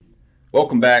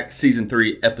Welcome back, Season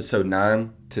 3, Episode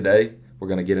 9. Today, we're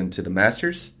going to get into the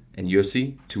Masters and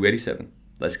UFC 287.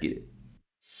 Let's get it.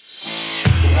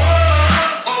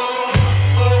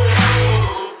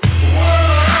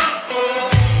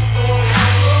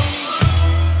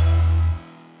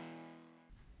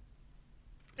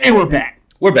 And we're back.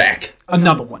 We're back.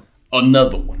 Another one.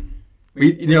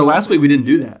 Last week we didn't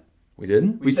do that. We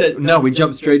didn't? We said, no, we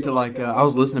jumped straight to I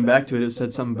was listening back to it. It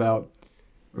said something about,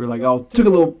 we were like, took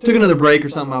another break or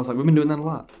something. I was like, we've been doing that a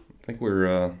lot. I think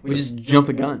we're... we just jumped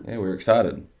the gun. Yeah, we're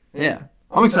excited. Yeah.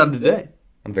 I'm excited today.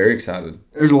 I'm very excited.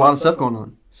 There's a lot of stuff going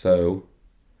on. So,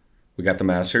 we got the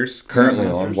Masters currently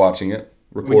on, watching it.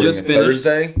 Recording we just finished.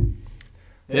 Thursday,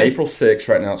 April 6th.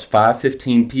 Right now it's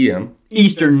 5:15 p.m.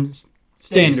 Eastern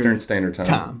Standard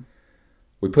Time.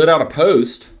 We put out a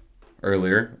post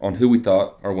earlier on who we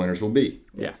thought our winners will be.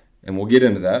 Yeah. And we'll get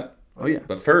into that. Oh, yeah.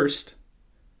 But first,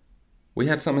 we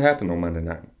had something happen on Monday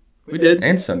night. We did.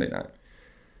 And Sunday night.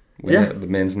 We had the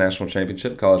men's national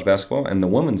championship, college basketball, and the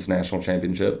women's national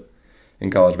championship in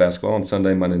college basketball on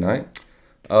Sunday, Monday night.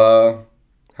 How'd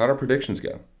our predictions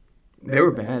go? They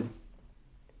were bad.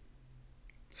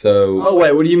 So. Oh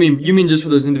wait, what do you mean? You mean just for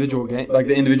those individual game, like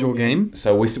the individual game?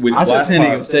 So we I took San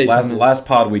Diego State. Last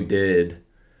pod we did,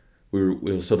 we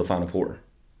were still the Final Four.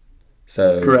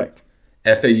 So correct.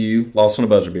 FAU lost on a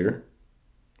buzzer beater.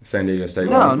 San Diego State.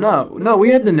 No. We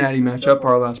had the Natty matchup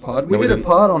our last pod. We did a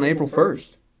pod on April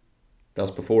 1st. That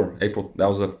was before April. That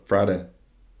was a Friday.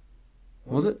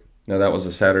 Was it? No, that was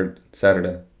a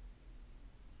Saturday.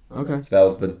 Okay. So that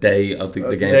was the day of the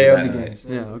games. Day of the games.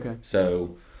 Yeah. Okay.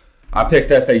 So I picked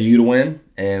FAU to win,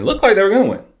 and it looked like they were going to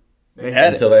win. They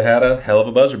had until they had a hell of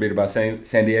a buzzer beater by San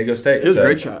Diego State. It was a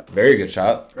great shot. Very good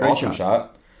shot. Great awesome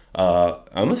shot.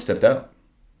 Almost stepped out.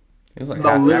 It was like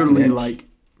half literally an inch. like,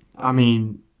 I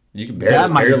mean, you could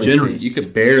that might be generous. See, you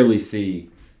could barely see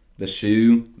the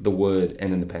shoe, the wood,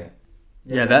 and then the paint.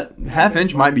 Yeah, that half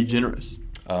inch might be generous.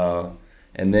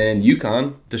 And then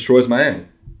UConn destroys Miami.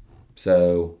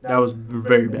 So that was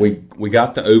very bad. We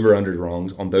got the over-under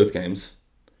wrongs on both games.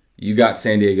 You got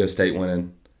San Diego State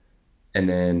winning, and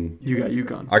then you got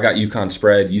UConn. I got UConn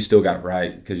spread. You still got it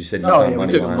right because you said UConn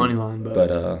we took a money line,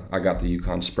 but I got the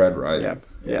UConn spread right.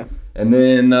 Yeah. And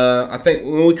then I think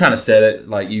we kind of said it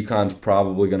like UConn's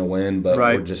probably going to win, but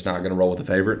right. We're just not going to roll with the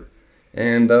favorite.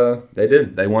 And they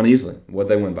did. They won easily. What'd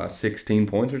they win by? 16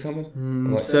 points or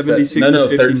something? 76 to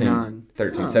 59.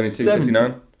 13. 72 to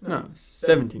 59? No,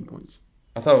 17 points.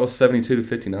 I thought it was 72 to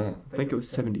 59. I think it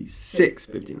was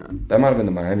 76-59. That might have been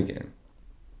the Miami game.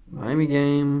 Miami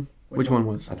game? Which one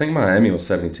was? I think Miami was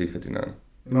 72-59.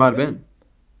 It might have been.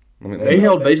 They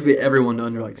held basically everyone to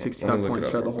under 65 points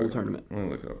throughout the whole tournament. Let me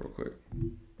look it up real quick.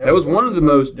 That was one of the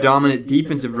most dominant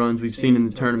defensive runs we've seen in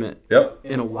the tournament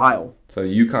in a while. So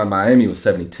UConn-Miami was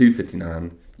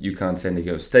 72-59. UConn-San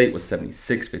Diego State was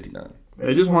 76-59.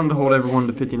 They just wanted to hold everyone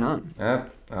to 59. I'd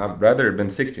rather it have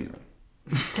been 69.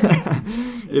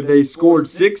 If they scored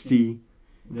 60,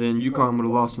 then UConn would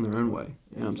have lost in their own way.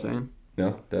 You know what I'm saying?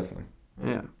 No, definitely.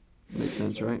 Yeah. Makes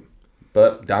sense, right?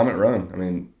 But dominant run. I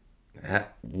mean,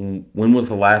 when was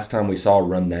the last time we saw a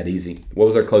run that easy? What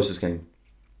was our closest game?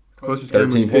 Closest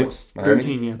 13 game was points.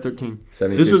 13, 13.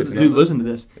 72, Dude, listen to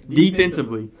this.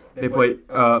 Defensively, they played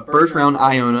first round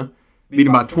Iona, beat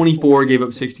them by 24, gave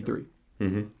up 63.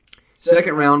 Mm-hmm.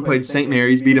 Second round played St.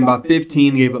 Mary's, beat them by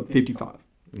 15, gave up 55.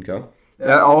 Okay.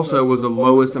 That also was the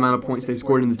lowest amount of points they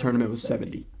scored in the tournament was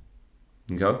 70.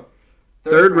 Okay.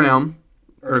 Third round,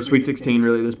 or Sweet 16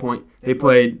 really at this point, they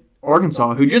played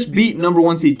Arkansas, who just beat number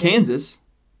 1 seed Kansas,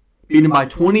 beat them by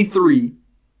 23,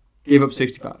 gave up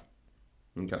 65.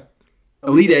 Okay.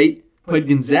 Elite Eight played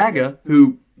Gonzaga,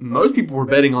 who most people were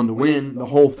betting on to win the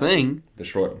whole thing.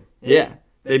 Destroyed them. Yeah.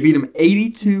 They beat them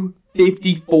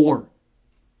 82-54.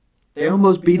 They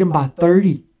almost beat them by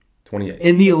 30. 28.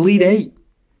 In the Elite Eight.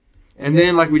 And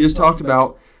then, like we just talked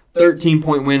about,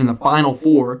 13-point win in the Final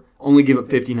Four, only give up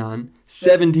 59.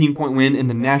 17-point win in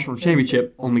the National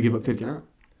Championship, only give up 59.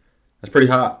 That's pretty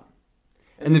hot.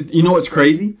 And you know what's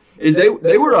crazy? Is they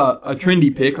were a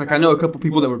trendy pick. Like, I know a couple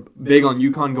people that were big on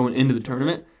UConn going into the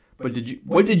tournament. But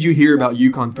what did you hear about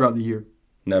UConn throughout the year?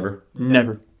 Never.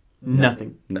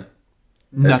 Nothing. No.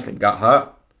 Nothing. Got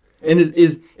hot. And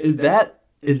is that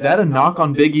a knock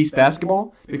on Big East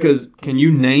basketball? Because can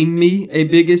you name me a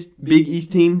Big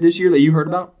East team this year that you heard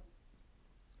about?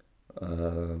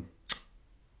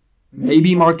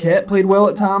 Maybe Marquette played well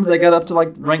at times. They got up to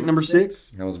rank number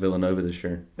 6. That was Villanova this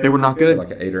year. They were not good.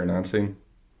 Like an 8 or a 9 seed.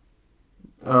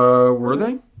 Were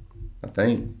they? I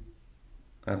think.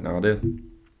 I have no idea.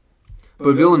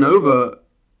 But Villanova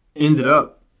ended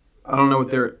up I don't know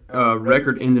what their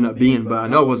record ended up being, but I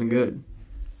know it wasn't good.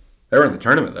 They were in the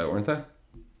tournament, though, weren't they?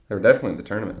 They were definitely in the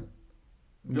tournament.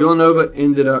 Villanova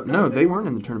ended up... No, they weren't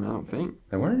in the tournament, I don't think.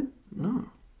 They weren't? No.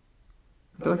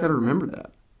 I feel like I remember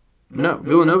that. No,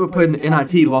 Villanova played in the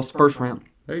NIT, lost the first round.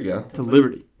 There you go. To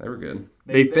Liberty. They were good.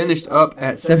 They finished up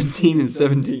at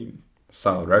 17-17.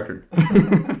 Solid record.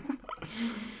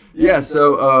 Yeah,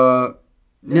 so,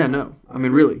 no. I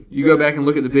mean, really. You go back and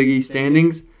look at the Big East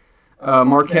standings.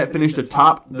 Marquette finished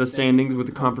atop the standings with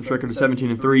a conference record of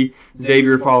 17-3.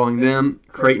 Xavier following them.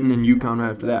 Creighton and UConn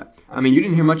right after that. I mean, you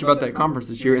didn't hear much about that conference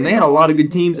this year, and they had a lot of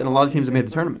good teams and a lot of teams that made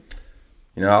the tournament.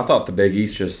 You know, I thought the Big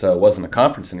East just wasn't a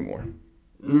conference anymore.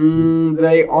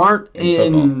 They aren't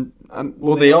in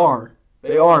well, they are.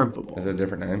 They are in football. Is it a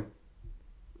different name?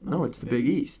 No, it's the Big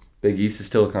East. Big East is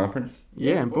still a conference?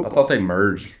 Yeah, in football. I thought they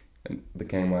merged and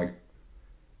became like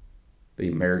the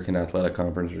American Athletic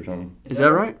Conference or something. Is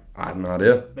that right? I have no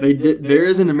idea. They did. There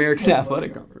is an American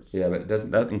Athletic Conference. Yeah, but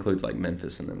that includes like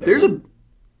Memphis and them.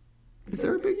 Is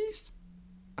there a Big East?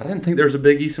 I didn't think there was a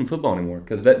Big East in football anymore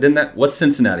because what's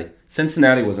Cincinnati?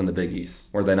 Cincinnati was in the Big East,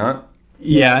 were they not?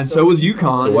 Yeah, and so was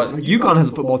UConn. So what? UConn has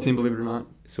a football team, believe it or not.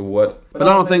 So what? But I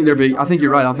don't think they're big. I think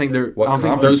you're right. I don't think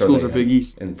those schools are Big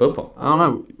East in football. I don't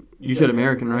know. You said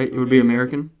American, right? It would be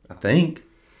American. I think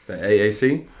the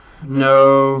AAC.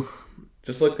 No.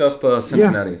 Just look up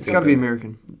Cincinnati. Yeah, it's got to be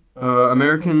American.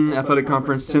 American Athletic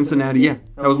Conference, Cincinnati. Yeah,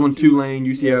 that was one. Tulane,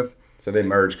 UCF. So they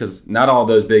merged because not all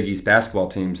those Big East basketball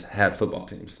teams have football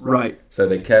teams. Right. So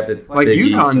they kept it. Like Big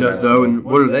UConn East does, though, and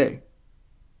what are they?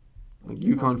 Like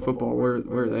UConn football, where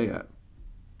are they at?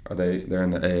 They're in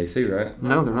the AAC, right?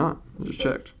 No, they're not. I just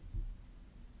checked.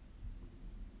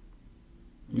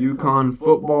 UConn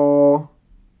football.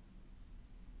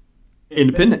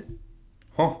 Independent.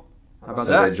 Huh. How about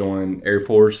so that? They joined Air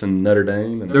Force and Notre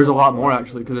Dame. And there's a lot more,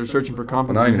 actually, because they're searching for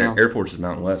conferences not even now. Air Force is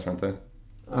Mountain West, aren't they?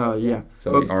 Yeah.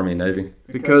 So the Army and Navy.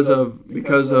 Because of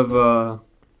Navy's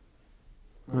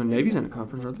in a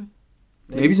conference, aren't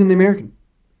they? Navy's in the American.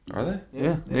 Are they?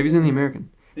 Yeah, Navy's in the American.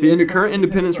 The current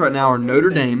independents right now are Notre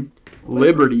Dame,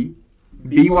 Liberty,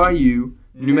 BYU,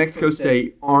 New Mexico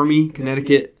State, Army,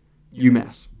 Connecticut,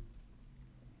 UMass.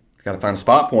 Got to find a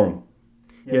spot for them.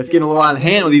 Yeah, it's getting a little out of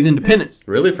hand with these independents.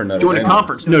 Really, for Notre Dame. Join a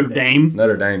conference, Notre Dame.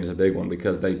 Notre Dame is a big one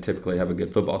because they typically have a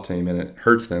good football team, and it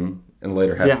hurts them in the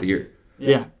later half of the year.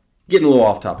 Yeah. Getting a little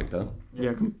off topic, though.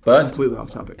 Yeah, but completely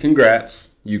off topic.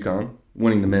 Congrats, UConn,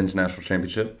 winning the men's national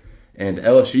championship. And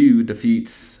LSU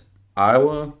defeats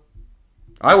Iowa.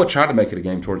 Iowa tried to make it a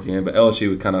game towards the end, but LSU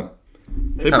would kind of...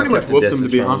 They pretty much whooped them, to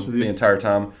be honest with you. The entire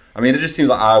time. I mean, it just seems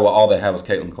like Iowa, all they had was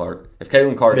Caitlin Clark. If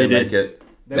Caitlin Clark didn't make it...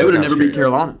 They would have never beat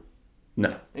Carolina.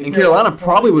 No. And Carolina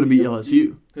probably would have beat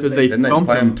LSU. Because they Didn't they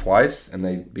play them twice, and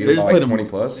they beat them by like 20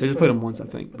 plus? They just played them once, I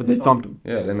think, but they thumped them.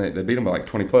 Yeah, then they beat them by like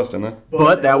 20 plus, didn't they?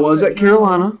 But that was at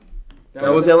Carolina. That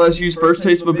was LSU's first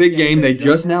taste of a big game. They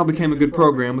just now became a good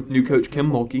program with new coach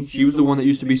Kim Mulkey. She was the one that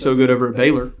used to be so good over at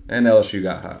Baylor. And LSU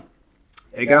got hot.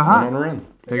 They got hot. Went on a run.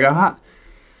 They got hot.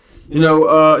 You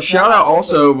know, shout out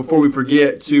also, before we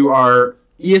forget, to our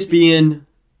ESPN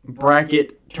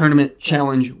Bracket Tournament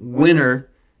Challenge winner.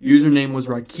 Username was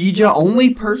Rakija,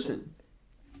 only person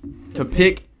to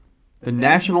pick the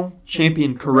national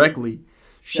champion correctly.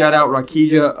 Shout out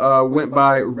Rakija, went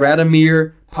by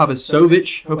Radomir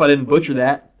Pavisovic. Hope I didn't butcher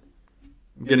that.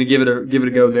 I'm gonna give it a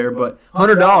go there, but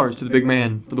 $100 to the big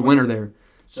man for the winner there.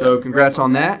 So congrats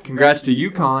on that. Congrats to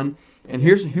UConn. And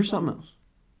here's something else.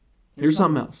 Here's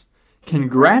something else.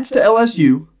 Congrats to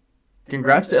LSU.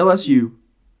 Congrats to LSU.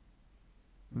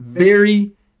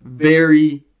 Very,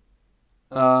 very.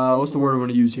 What's the word I'm going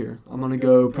to use here? I'm going to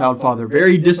go proud father.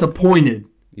 Very disappointed.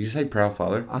 Did you say proud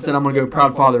father? I said I'm going to go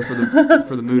proud father for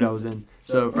the mood I was in.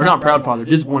 So, or not proud father,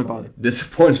 disappointed father.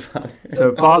 Disappointed father.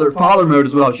 So father mode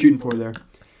is what I was shooting for there.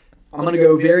 I'm going to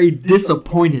go very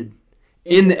disappointed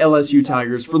in the LSU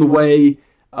Tigers for the way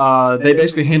they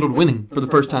basically handled winning for the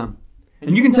first time.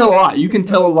 And you can tell a lot. You can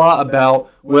tell a lot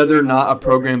about whether or not a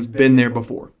program's been there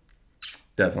before.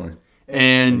 Definitely.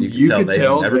 And you could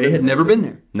tell they had never been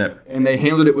there. Never. And they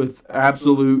handled it with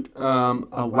absolute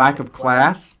a lack of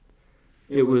class.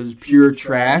 It was pure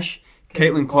trash.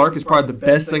 Caitlin Clark is probably the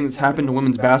best thing that's happened to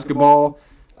women's basketball,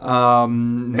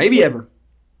 maybe ever,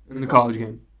 in the college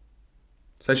game.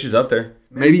 So she's up there.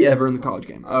 Maybe ever in the college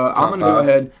game. I'm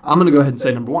gonna go ahead and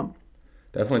say number one.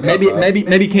 Definitely.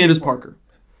 Maybe Candace Parker.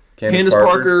 Candace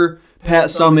Parker, Pat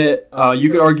Summitt. You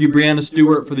could argue Brianna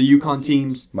Stewart for the UConn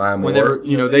teams. Maya Moore.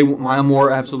 Maya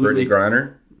Moore, absolutely. Brittany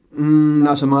Griner.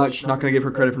 Not so much. Not going to give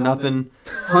her credit for nothing.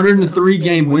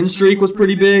 103-game win streak was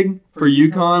pretty big for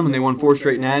UConn when they won 4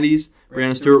 straight natties.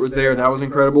 Brianna Stewart was there. That was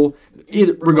incredible.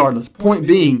 Regardless, point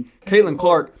being, Caitlin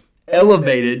Clark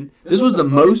elevated. This was the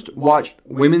most watched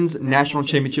women's national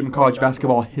championship in college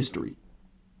basketball history.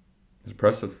 It's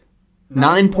impressive.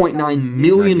 9.9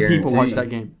 million people watched that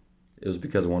game. It was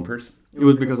because of one person. It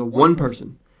was because of one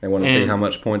person. They want to see how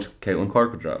much points Caitlin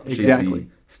Clark would drop. Exactly.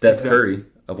 She's the Steph Curry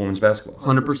of women's basketball.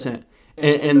 100%.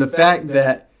 And the fact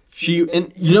that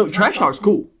trash talk's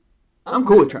cool. I'm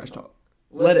cool with trash talk.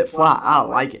 Let it fly. I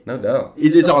like it. No doubt.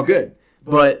 It's all good.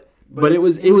 But it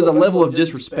was a level of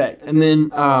disrespect. And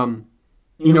then,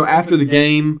 after the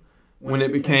game, when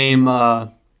it became,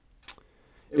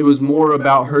 it was more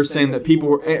about her saying that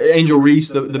Angel Reese,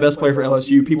 the best player for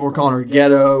LSU, people were calling her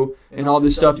ghetto and all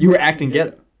this stuff. You were acting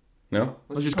ghetto. No?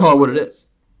 Let's just call it what it is.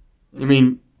 I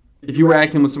mean, if you were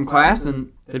acting with some class,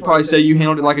 then they'd probably say you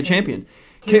handled it like a champion.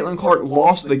 Caitlin Clark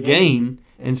lost the game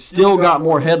and still got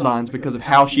more headlines because of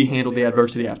how she handled the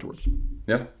adversity afterwards.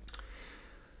 Yeah.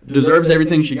 Deserves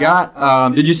everything she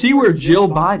got. Did you see where Jill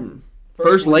Biden,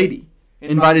 First Lady,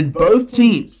 invited both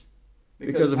teams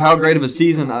because of how great of a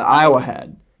season Iowa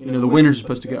had? The winners are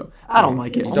supposed to go. I don't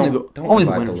like it. Only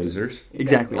the winners. The losers.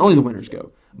 Exactly. Only the winners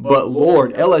go. But,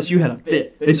 Lord, LSU had a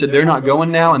fit. They said they're not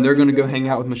going now, and they're going to go hang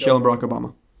out with Michelle and Barack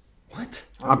Obama. What?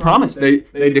 I promise. They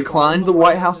declined the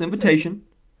White House invitation,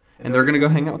 and they're going to go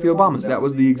hang out with the Obamas. That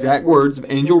was the exact words of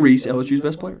Angel Reese, LSU's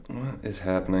best player. What is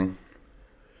happening?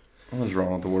 What is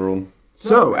wrong with the world?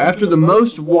 So, after the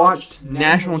most watched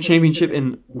national championship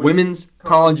in women's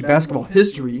college basketball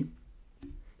history,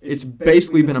 it's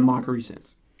basically been a mockery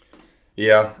since.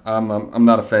 Yeah, I'm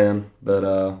not a fan, but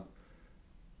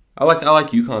I like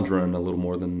UConn's run a little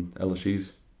more than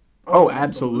LSU's. Oh,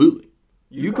 absolutely.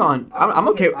 UConn, I'm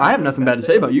okay. I have nothing bad to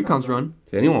say about UConn's run.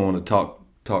 If anyone want to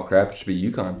talk crap, it should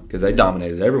be UConn because they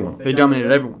dominated everyone. It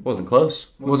Wasn't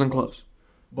close.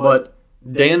 But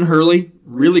Dan Hurley,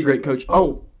 really great coach.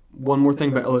 Oh, one more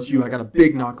thing about LSU. I got a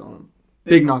big knock on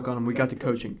him. We got to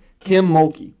coaching. Kim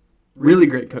Mulkey, really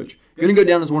great coach. Going to go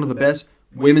down as one of the best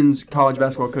women's college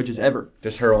basketball coaches ever.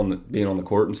 Just her being on the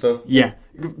court and stuff? Yeah.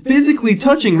 Physically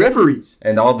touching referees.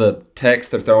 And all the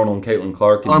texts they're throwing on Caitlin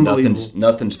Clark, and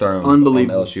nothing's thrown on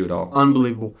LSU at all.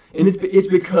 Unbelievable. And it's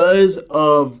because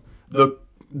of the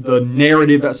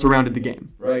narrative that surrounded the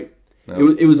game, right?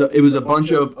 No. It was a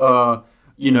bunch of a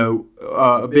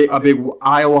big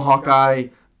Iowa Hawkeye.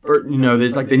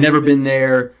 There's they never been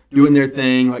there doing their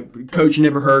thing, like coach you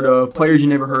never heard of, players you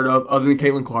never heard of, other than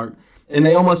Caitlin Clark. And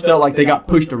they almost felt like they got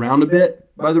pushed around a bit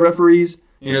by the referees.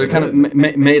 They kind of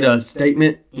made a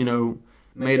statement,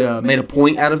 made a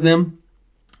point out of them.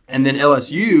 And then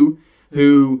LSU,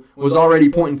 who was already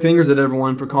pointing fingers at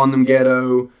everyone for calling them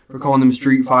ghetto, for calling them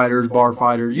street fighters, bar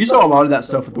fighters. You saw a lot of that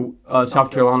stuff with the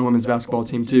South Carolina women's basketball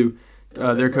team, too.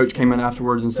 Their coach came in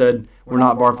afterwards and said, we're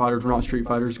not bar fighters, we're not street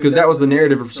fighters. Because that was the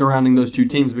narrative surrounding those two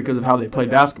teams because of how they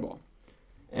played basketball.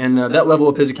 And that level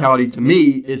of physicality, to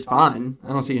me, is fine. I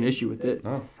don't see an issue with it.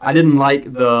 Oh. I didn't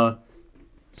like the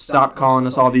stop calling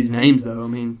us all these names, though. I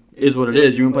mean, it is what it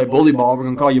is. You want to play bully ball, we're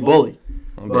going to call you bully.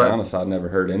 I'll be honest, I'd never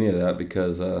heard any of that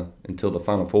because until the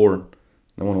Final Four,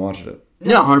 no one watched it.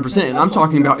 Yeah, 100%. And I'm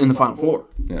talking about in the Final Four.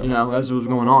 Yeah. That's what was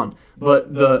going on.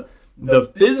 But the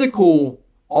physical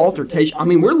altercation, I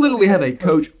mean, we literally have a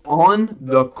coach on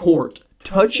the court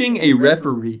touching a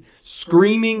referee,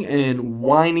 screaming and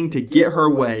whining to get her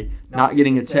way, not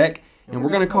getting a tech. And we're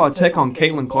going to call a tech on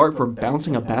Caitlin Clark for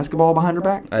bouncing a basketball behind her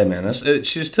back? Hey, man, she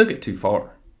just took it too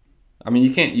far. I mean,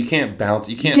 you can't bounce.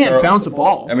 You can't bounce a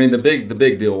ball. I mean, the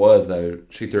big deal was, though,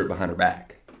 she threw it behind her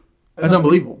back. That's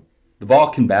unbelievable. The ball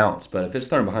can bounce, but if it's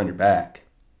thrown behind your back,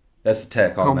 that's a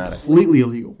tech automatic. Completely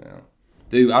illegal. Yeah.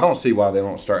 Dude, I don't see why they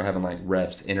don't start having,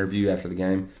 refs interview after the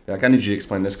game. They're like, I need you to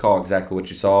explain this call, exactly what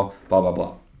you saw, blah, blah,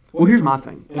 blah. Well, here's my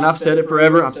thing. And I've said it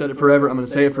forever. I'm going to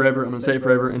say it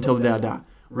forever until the day I die.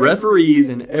 Referees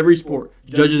in every sport,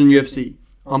 judges in UFC,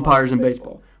 umpires in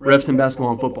baseball, refs in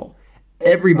basketball and football,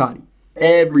 everybody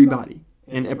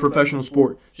in a professional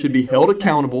sport should be held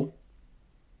accountable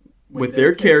with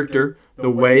their character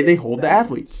the way they hold the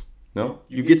athletes. No.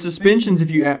 You get suspensions if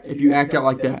you act out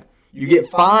like that. You get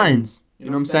fines. You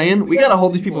know what I'm saying? We got to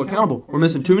hold these people accountable. We're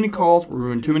missing too many calls. We're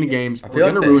ruining too many games. We're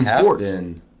going to ruin sports.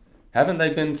 Haven't they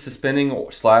been suspending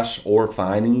or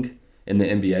fining in the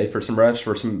NBA for some refs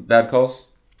for some bad calls?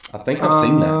 I think I've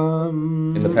seen that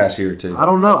in the past year or two. I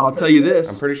don't know. I'll tell you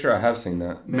this. I'm pretty sure I have seen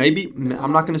that. Maybe.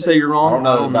 I'm not going to say you're wrong. I don't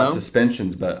know about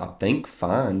suspensions, but I think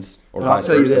fines or vice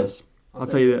versa. I'll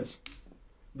tell you this.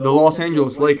 The Los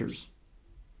Angeles Lakers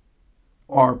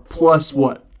are plus,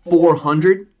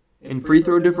 400 in free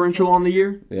throw differential on the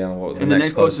year? Yeah, well, and the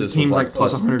next closest team's like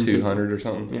plus 150. 200 or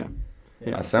something. Yeah.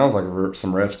 Yeah. It sounds like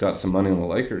some refs got some money on the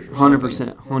Lakers.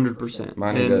 100%.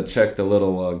 Might need to check the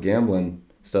little gambling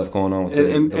stuff going on with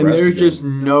the and refs there's again. just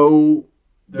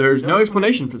there's no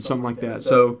explanation for something like that.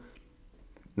 So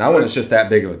not when it's just that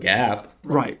big of a gap.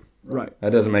 Right.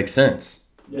 That doesn't make sense.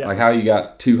 Yeah. Like how you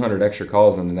got 200 extra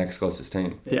calls on the next closest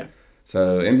team. Yeah.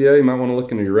 So NBA, you might want to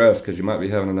look into your refs because you might be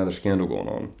having another scandal going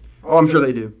on. Oh, I'm sure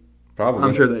they do. Probably.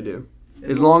 I'm sure they do.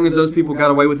 As long as those people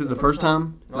got away with it the first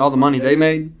time, and all the money they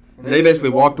made, and they basically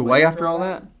walked away after all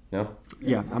that. Yeah.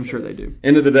 Yeah, I'm sure they do.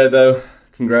 End of the day, though,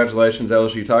 congratulations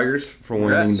LSU Tigers for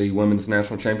winning Congrats. the women's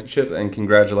national championship, and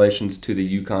congratulations to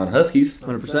the UConn Huskies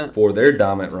 100%. for their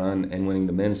dominant run and winning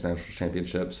the men's national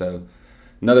championship. So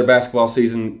another basketball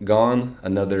season gone.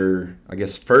 Another, I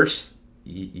guess, first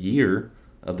year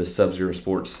of the Sub-Zero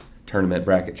Sports Tournament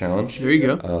Bracket Challenge. There you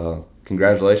go.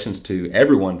 Congratulations to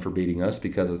everyone for beating us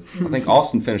because I think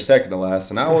Austin finished second to last,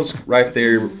 and I was right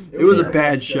there. It was a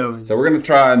bad showing. So we're going to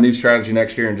try a new strategy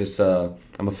next year and just I'm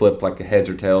going to flip like a heads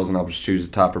or tails, and I'll just choose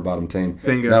the top or bottom team.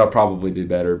 Bingo. That'll probably do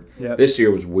better. Yep. This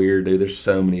year was weird, dude. There's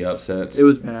so many upsets. It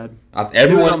was bad.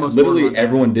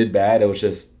 Everyone did bad. It was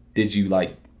just, did you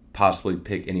like possibly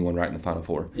pick anyone right in the Final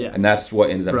Four? Yeah. And that's what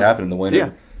ended up Right. happening.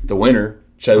 The winner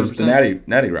chose 100%. the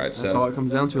natty right. That's So all it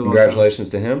comes down to. congratulations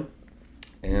to him.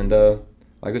 And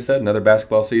like I said, another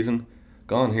basketball season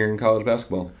gone here in college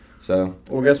basketball. So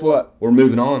Well, guess what? we're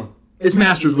moving on. It's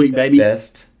Masters Week, baby.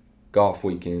 Best golf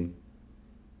weekend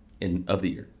of the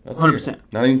year. 100%.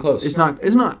 Not even close. It's not.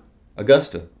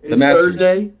 Augusta. It's Masters.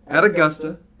 Thursday at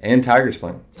Augusta. And Tigers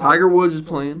playing. Tiger Woods is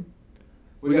playing.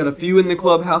 We got a few in the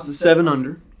clubhouse at 7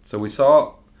 under. So we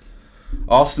saw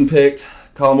Austin picked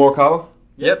Colin Morikawa.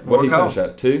 Yep. What did he finish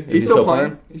at? 2? Is He's he still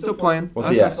playing. What's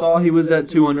he I at? saw he was at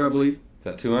 2 under, I believe. Is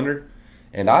that 2 under?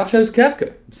 And I chose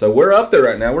Koepka. So we're up there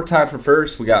right now. We're tied for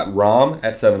first. We got Rahm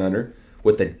at 7 under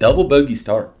with a double bogey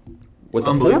start with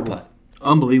a 4-putt.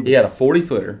 Unbelievable. He had a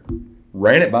 40-footer,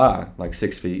 ran it by like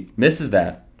 6 feet, misses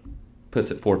that, puts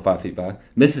it 4 or 5 feet by,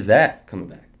 misses that, coming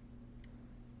back.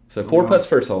 So 4 putts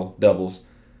first hole, doubles,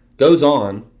 goes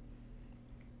on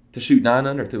to shoot 9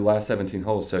 under through the last 17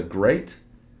 holes. So great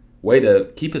way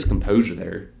to keep his composure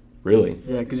there, really.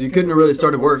 Yeah, because you couldn't have really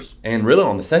started worse. And really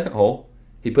on the second hole,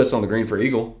 he puts on the green for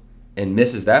eagle and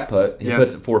misses that putt. He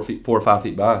puts it 4 or 5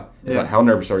 feet by. It's like, how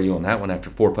nervous are you on that one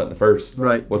after 4 putt in the first?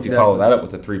 Right. What if you follow that up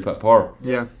with a 3-putt par?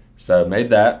 Yeah. So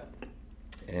made that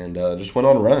and just went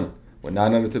on a run. Went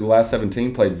 9 under through the last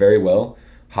 17, played very well.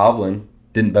 Hovland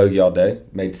didn't bogey all day,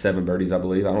 made 7 birdies, I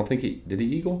believe. I don't think did he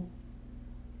eagle?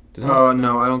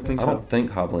 No, I don't think so. I don't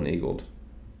think Hovland eagled.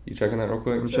 You checking that real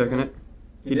quick? I'm checking it.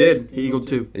 He did. He eagled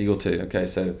 2. Eagle 2. Okay,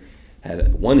 so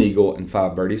had 1 eagle and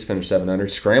 5 birdies, finished 7 under,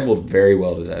 scrambled very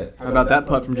well today. How about that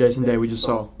putt from Jason Day we just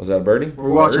saw? Was that a birdie?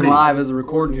 We're watching live as a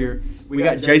recording here. We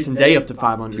got Jason Day up to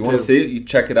 5 under. If you want to see it, you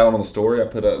check it out on the story. I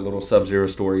put a little Sub-Zero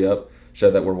story up, show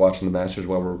that we're watching the Masters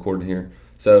while we're recording here.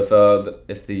 So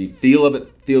if the feel of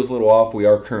it feels a little off, we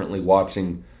are currently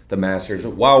watching the Masters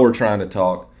while we're trying to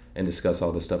talk and discuss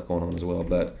all this stuff going on as well.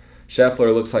 But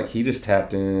Scheffler looks like he just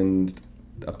tapped in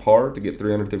a par to get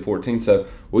 300 through 14. So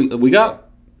we got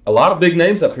a lot of big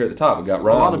names up here at the top. We got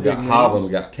Rahm, we got Hovland,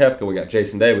 we got Koepka, we got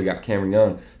Jason Day, we got Cameron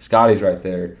Young. Scotty's right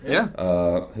there. Yeah.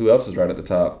 Who else is right at the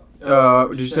top?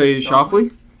 Did you say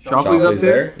Shoffley? Shoffley's up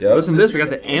there. Yep. Listen to this. We got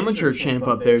the amateur champ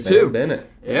up there, too. Sam Bennett.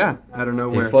 Yeah. I don't know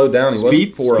where. He slowed down. He was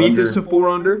 4 Spieth under. is to 4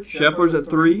 under. Scheffler's at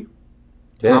 3.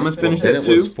 Thomas finished at 2.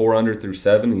 Bennett was 4 under through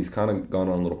 7. He's kind of gone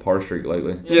on a little par streak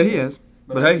lately. Yeah, he has.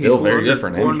 But hey, Still he's very good for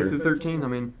an 4 under amateur. through 13. I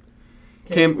mean,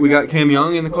 we got Cam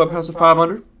Young in the clubhouse at 5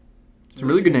 under. Some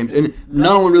really good names. And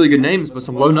not only really good names, but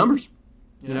some low numbers.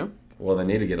 You know? Well, they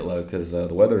need to get it low because the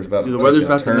weather's about The weather's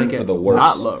about to turn make for it the worst.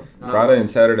 not low. Friday and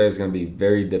Saturday is going to be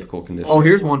very difficult conditions. Oh,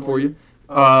 here's one for you.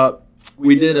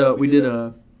 We did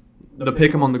the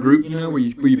pick'em on the group, you know, where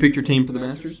you picked your team for the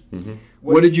Masters. Mm-hmm.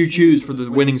 What did you choose for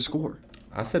the winning score?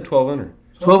 I said 12 under.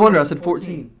 12 under. I said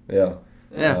 14. Yeah.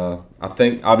 Yeah. I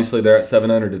think obviously they're at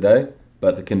 7 under today,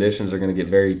 but the conditions are going to get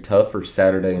very tough for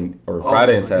Saturday or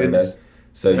Friday and Saturday. Goodness.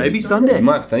 So Maybe Sunday. You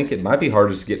might think it might be hard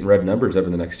just getting red numbers over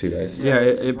the next 2 days. Yeah,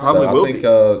 it probably So will I think, be.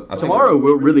 I Tomorrow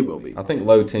think, really will be. I think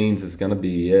low teens is going to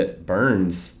be it.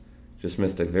 Burns just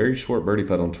missed a very short birdie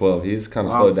putt on 12. He's kind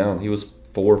of slowed down. He was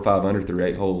 4 or 5 under through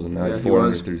 8 holes, and now he's 4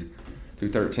 under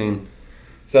through 13.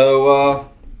 So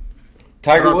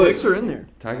Tiger Woods. Picks are in there.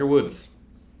 Tiger Woods.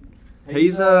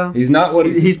 He's not what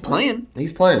he's playing.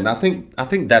 He's playing. I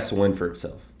think that's a win for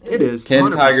itself. It is. Can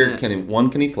 100%. Tiger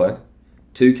can he play?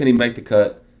 2, can he make the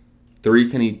cut? 3,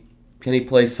 can he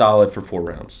play solid for 4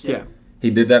 rounds? Yeah. He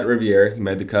did that at Riviera. He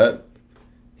made the cut.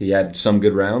 He had some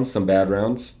good rounds, some bad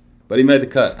rounds, but he made the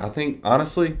cut. I think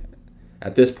honestly,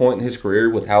 At this point in his career,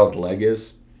 with how his leg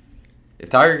is, if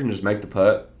Tiger can just make the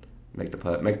cut. Make the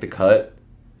putt and make the cut.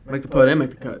 You make the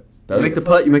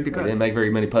putt, you make the He cut. didn't make very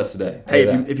many putts today. Hey,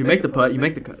 if you make the putt, you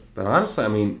make the cut. But honestly, I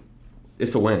mean,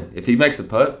 it's a win. If he makes the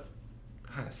putt,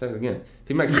 God, I said it again. If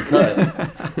he makes the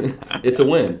cut, it's a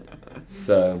win.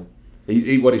 So,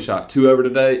 he shot 2 over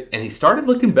today, and he started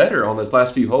looking better on those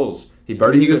last few holes. He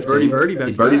birdied 15. birdie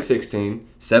He birdied 16.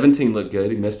 17 looked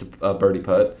good. He missed a birdie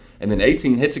putt. And then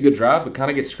 18 hits a good drive, but kind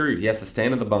of gets screwed. He has to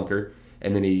stand in the bunker,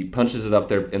 and then he punches it up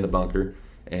there in the bunker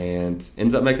and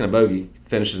ends up making a bogey.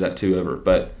 Finishes at 2 over.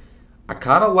 But I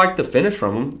kind of like the finish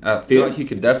from him. I feel like he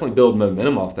could definitely build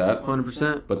momentum off that.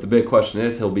 100%. But the big question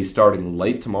is, he'll be starting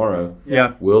late tomorrow.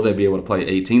 Yeah. Will they be able to play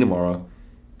 18 tomorrow?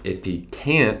 If he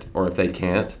can't, or if they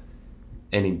can't,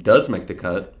 and he does make the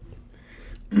cut,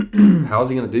 how's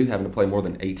he going to do having to play more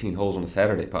than 18 holes on a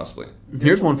Saturday, possibly?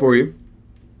 Here's one for you.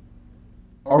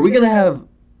 Are we going to have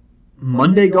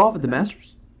Monday golf at the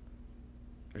Masters?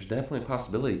 There's definitely a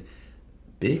possibility.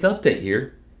 Big update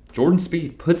here. Jordan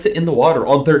Spieth puts it in the water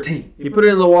on 13. He put it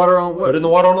in the water on what? Put it in the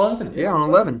water on 11. Yeah, on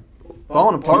 11.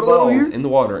 Falling apart 2 a little balls here? in the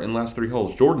water in the last 3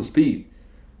 holes. Jordan Spieth,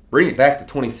 bring it back to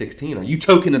 2016. Are you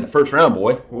choking in the first round,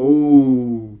 boy?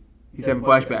 Ooh. He's having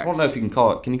flashbacks. I don't know if you can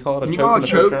call it. Can you call it a Can you choke call in it the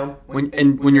choke first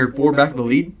round? when you're 4 back of the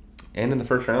lead? And in the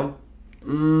first round?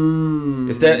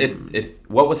 Is that if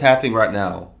what was happening right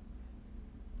now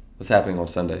was happening on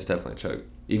Sunday, it's definitely a choke.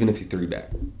 Even if you 3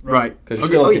 back. Right. Because you're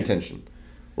still in contention.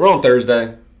 We're on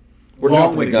Thursday. We're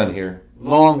jumping the gun here.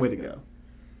 Long way to go.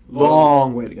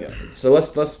 Long way to go. So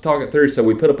let's talk it through. So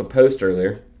we put up a post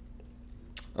earlier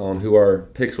on who our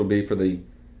picks will be for the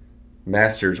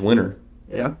Masters winner.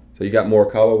 Yeah. So you got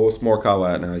Morikawa. What's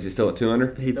Morikawa at now? Is he still at 2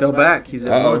 under? He fell back. He's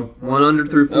at Uh-oh. 1 under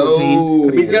through 14. Oh.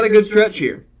 But he's got a good stretch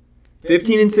here.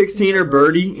 15 and 16 are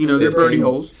birdie. You know, they're birdie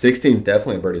holes. 16 is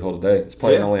definitely a birdie hole today. It's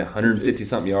playing Yeah. only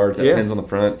 150-something yards. That Yeah. pins on the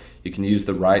front. You can use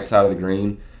the right side of the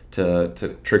green to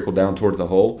trickle down towards the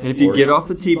hole. And if you get off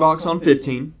the tee box on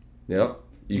 15, Yep.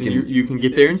 you can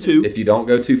get there in 2. If you don't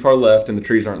go too far left and the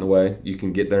trees aren't in the way, you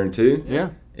can get there in 2. Yeah.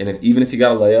 And even if you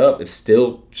got to lay up, it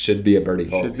still should be a birdie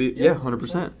hole. Should be, yeah,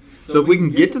 100%. So if we can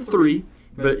get to 3,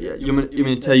 but yeah, you want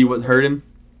me to tell you what hurt him?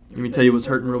 Let me tell you what's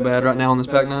hurting real bad right now on this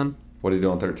back 9? What did he do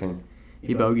on 13?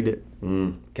 He bogeyed it.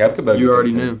 Kepka bogeyed. You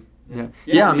already 13. knew. Yeah.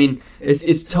 Yeah, I mean,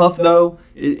 it's tough, though.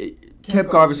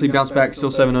 Kepka obviously bounced back,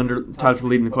 still 7 under, tied for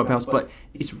leading the clubhouse, but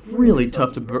it's really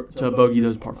tough to bogey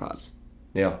those par 5s.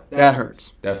 Yeah. That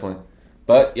hurts. Definitely.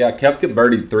 But, yeah, Kepka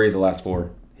birdied 3 of the last 4.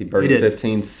 He birdied He did.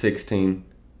 15, 16.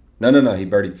 No. He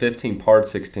birdied 15, parred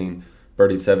 16,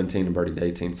 birdied 17, and birdied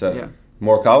 18. So, Yeah.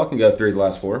 Morikawa can go 3 of the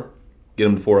last 4. Get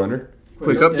him to 4 under.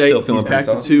 Quick Still update, feeling he's back pretty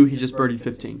to solid. 2. He just birdied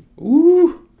 15.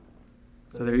 Ooh.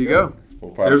 So there you go.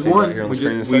 We'll probably There's see that one. here on We the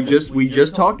screen in a just, second. we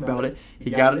just talked about it. He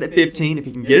got it at 15. If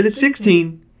he can get it at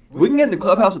 16, if we can get in the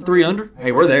clubhouse at 3 under,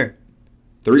 hey, we're there.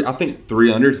 3. I think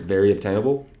 3 under is very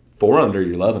obtainable. 4 under,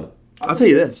 you're loving it. I'll tell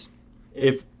you this.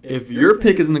 If your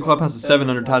pick is in the clubhouse at 7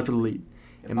 under, tied for the lead,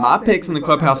 and my pick's in the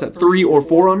clubhouse at 3 or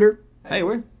 4 under, hey,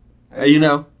 you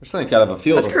know, Just think out of a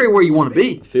field. that's kind of where you want to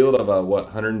be. A field of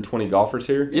 120 golfers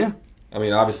here. Yeah. I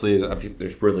mean, obviously,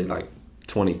 there's really like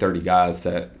 20, 30 guys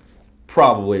that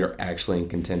probably are actually in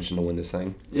contention to win this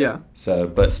thing. Yeah. So,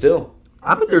 but still,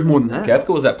 I bet there's more than that. Kepka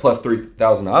was at plus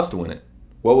 3,000 odds to win it.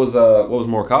 What was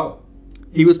Morikawa?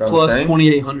 He was Around the plus same?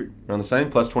 2,800. Around the same,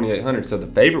 plus 2,800. So the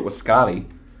favorite was Scotty,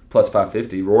 plus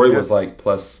 550. Rory Yeah. was like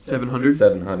plus 700.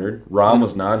 700. Rahm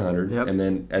was 900. Yep. And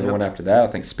then everyone after that, I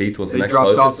think Spieth was the They next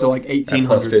dropped closest. off to like At 1,800.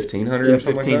 plus 1,500 Yeah, or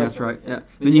something 15, like that. that's right. Yeah.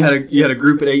 Then you had a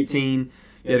group at 18,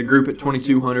 you had a group at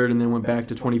 2,200, and then went back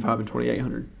to 2,500 and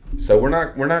 2,800. So we're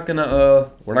not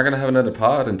gonna have another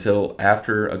pod until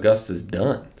after Augusta's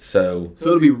done. So So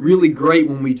it'll be really great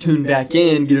when we tune back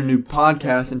in, get a new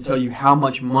podcast, and tell you how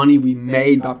much money we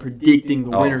made by predicting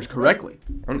the winners correctly.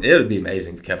 it would be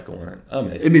amazing if Kepka won it.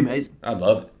 Amazing. It'd be amazing. I'd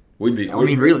love it.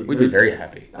 Really. We'd be very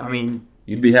happy. I mean,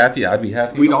 You'd be happy. I'd be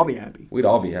happy. we'd all be happy. We'd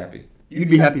all be happy. You'd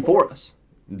be happy for us.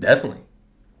 Definitely.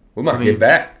 We might I mean- give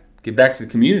back. Give back to the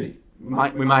community. We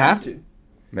might have to.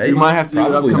 Maybe. We might have to do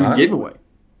an Probably upcoming not. giveaway.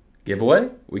 Giveaway?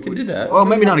 We can do that. Well,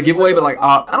 maybe not a giveaway, but like,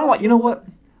 I don't want, you know what?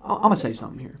 I'm going to say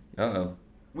something here. Uh-oh.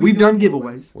 We've done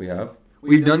giveaways. We have.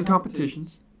 We've done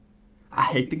competitions. I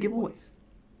hate the giveaways.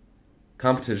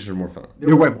 Competitions are more fun.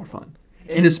 They're way more fun.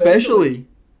 And especially,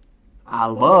 I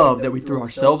love that we threw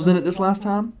ourselves in it this last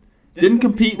time. Didn't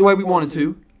compete the way we wanted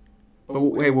to. But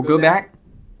we'll go back.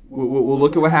 We'll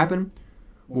look at what happened.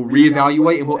 We'll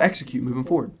reevaluate and we'll execute moving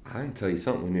forward. I can tell you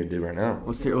something we need to do right now.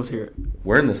 Let's hear it.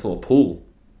 We're in this little pool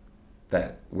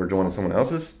that we're joining someone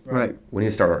else's. Right. We need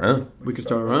to start our own. We could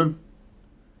start our own.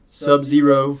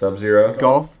 Sub-Zero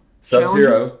golf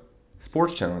Sub-Zero challenges?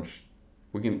 sports challenge.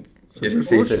 We can Sub-Zero see if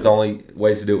sports there's only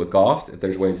ways to do it with golf, if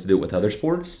there's ways to do it with other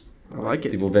sports. I like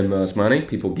it. People Venmo us money.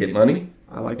 People get money.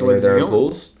 I like the way this is their own going.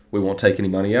 pools. We won't take any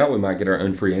money out. We might get our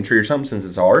own free entry or something since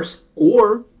it's ours.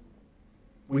 Or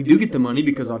we do get the money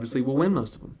because obviously we'll win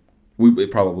most of them. We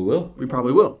probably will. We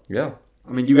probably will. Yeah.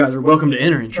 I mean, you guys are welcome to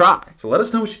enter and try. So let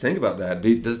us know what you think about that.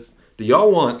 Do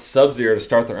y'all want Sub-Zero to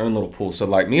start their own little pool? So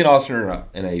like me and Austin are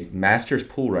in a Masters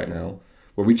pool right now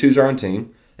where we choose our own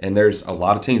team. And there's a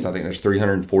lot of teams. I think there's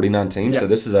 349 teams. Yeah. So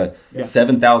this is a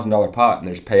 $7,000 pot. And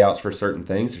there's payouts for certain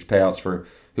things. There's payouts for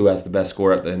who has the best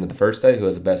score at the end of the first day, who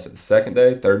has the best at the second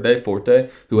day, third day, fourth day,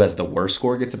 who has the worst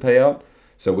score gets a payout.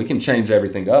 So we can change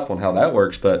everything up on how that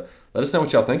works. But let us know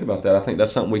what y'all think about that. I think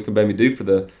that's something we can maybe do for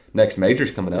the next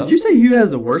majors coming up. Did you say who has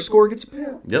the worst score gets a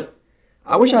payout? Yep.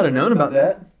 I wish I'd have known about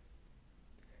that.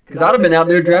 Because I'd have been out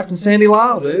there drafting Sandy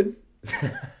Lyle, dude.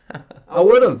 I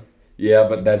would have. Yeah,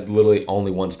 but that's literally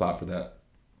only one spot for that.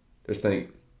 Just think.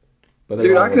 But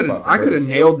Dude, I could have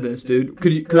nailed this, dude.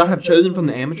 Could I have chosen from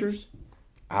the amateurs?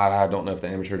 I don't know if the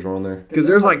amateurs were on there. Because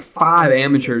there's like 5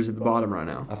 amateurs at the bottom right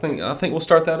now. I think we'll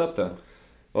start that up though.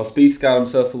 Well, Spieth's got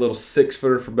himself a little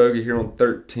 6-footer for bogey here on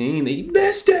 13. He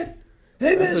missed it.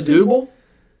 That's a double.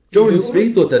 Jordan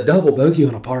Spieth with a double bogey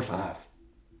on a par 5.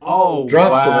 Oh,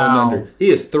 Drops to 1 under. He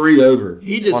is 3 over.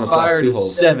 He just on his fired last 2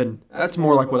 holes. 7. That's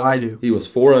more like what I do. He was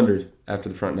 4 under after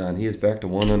the front 9. He is back to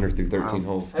 1 under through 13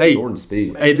 holes. Hey. Jordan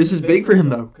Spieth. Hey, this is big for him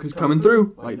though, because coming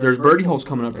through, like there's birdie holes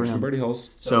coming up for There's some him. birdie holes.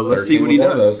 So let's see 13 what he was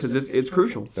one of does, those. because it's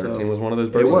crucial. 13 So was one of those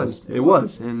birdie holes. it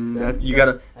was, and that, you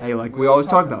gotta, hey, like we always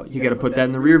talk about, you gotta put that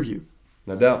in the rear view.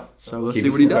 No doubt. So let's Keep see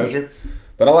his what he does. composure.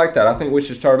 But I like that. I think we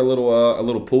should start a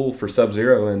little pool for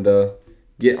Sub-Zero and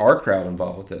get our crowd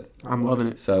involved with it. I'm loving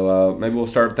it. So maybe we'll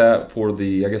start that for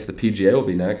the PGA will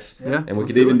be next. Yeah, And we let's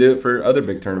could do even it. do it for other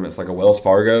big tournaments, like a Wells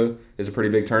Fargo is a pretty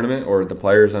big tournament, or the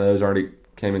Players I know has already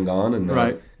came and gone, and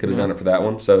Right. could have Yeah. done it for that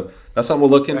one. So that's something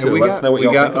we'll look into. Hey, Let us know what we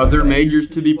y'all got think about other that. majors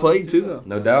to be played too, though.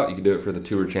 No doubt. You can do it for the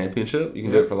Tour Championship. You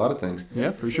can do it for a lot of things.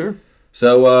 Yeah, for sure.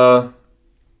 So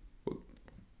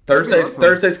Thursday's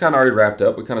That'd be kind of already wrapped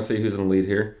up. We kind of see who's in the lead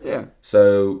here. Yeah.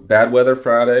 So bad weather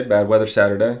Friday, bad weather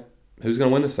Saturday. Who's going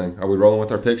to win this thing? Are we rolling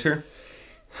with our picks here?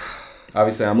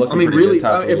 Obviously, I'm looking. I mean, pretty really, good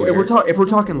top if three here. we're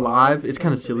talking live, it's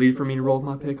kind of silly for me to roll with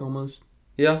my pick almost.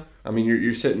 Yeah, I mean,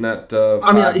 you're sitting at.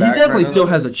 I mean, five he back definitely right now. still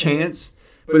has a chance,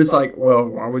 but it's like, well,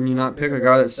 why wouldn't you not pick a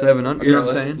guy that's 7 under? You know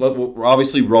what I'm saying? We're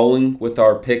obviously rolling with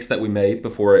our picks that we made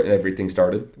before everything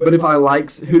started. But if I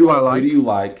like, who do I like? Who do you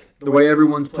like The way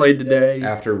everyone's played today,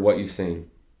 after what you've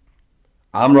seen?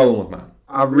 I'm rolling with mine.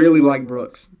 I really like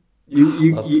Brooks.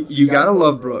 You gotta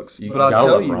love Brooks, You but I'll gotta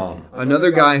tell love you, Rahm. another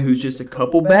guy who's just a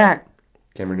couple back,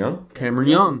 Cameron Young. Cameron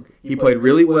Young. He played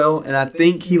really well, and I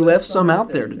think he left some out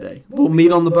there today. A little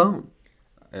meat on the bone.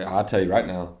 I'll tell you right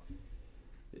now,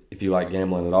 if you like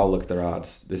gambling at all, look at their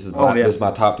odds. This is Oh, yeah. this is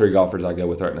my top 3 golfers I go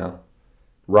with right now.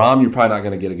 Rahm, you're probably not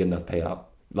going to get a good enough payout.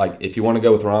 Like, if you want to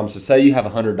go with Rahm, so say you have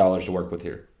 $100 to work with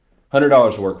here.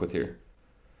 $100 to work with here.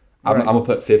 I'm Right. going to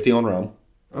put 50 on Rahm.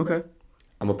 Okay.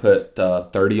 I'm going to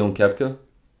put 30 on Koepka.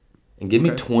 And give me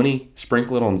Okay. 20,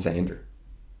 sprinkle it on Xander.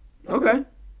 Okay.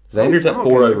 Xander's I'm at okay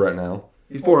 4 there. over right now.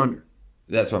 He's 4 under.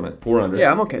 That's what I meant, 4 under.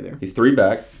 Yeah, I'm okay there. He's 3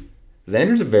 back.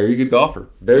 Xander's a very good golfer.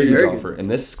 Very He's good very golfer.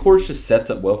 And this course just sets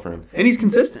up well for him. And he's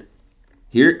consistent.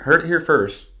 Heard it here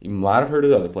first. You might have heard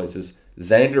it other places.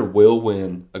 Xander will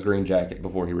win a green jacket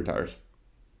before he retires.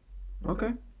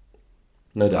 Okay.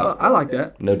 No doubt. I like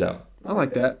that. No doubt. I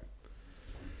like that.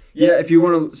 Yeah, if you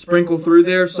want to sprinkle through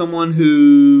there someone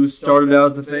who started out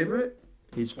as the favorite,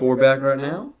 he's 4 back right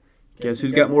now. Guess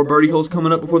who's got more birdie holes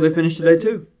coming up before they finish today,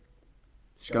 too?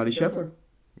 Scotty Scheffler.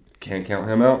 Can't count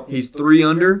him out. He's 3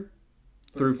 under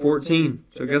through 14.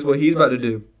 So guess what he's about to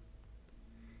do?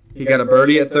 He got a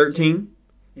birdie at 13.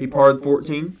 He parred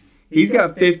 14. He's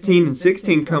got 15 and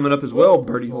 16 coming up as well,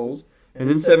 birdie holes, and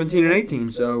then 17 and 18.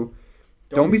 So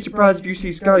don't be surprised if you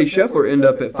see Scotty Scheffler end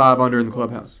up at 5 under in the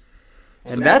clubhouse.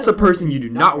 And that's a person you do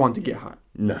not want to get hot.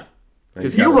 No. 'Cause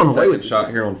He's got he'll a run away second with this shot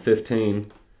thing. here on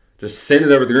 15. Just send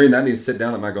it over the green. That needs to sit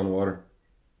down. It might go in the water.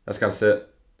 That's got to sit.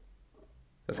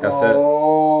 That's got to sit.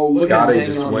 Oh, look at him Scotty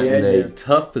hanging just on went the in edge a there.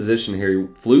 tough position here. He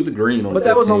flew the green on But 15.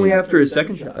 that was only after his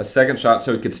second shot. A second shot,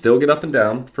 so he could still get up and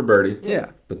down for birdie. Yeah,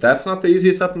 But that's not the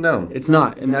easiest up and down. it's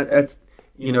not. And that's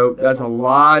that's a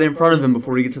lot in front of him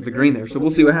before he gets to the green there. So we'll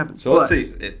see what happens. So let's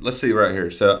see. Let's see right here.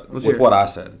 So Let's hear with it. what I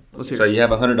said. Let's hear So it. you have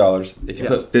 $100. If you Yeah.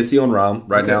 put 50 on Rahm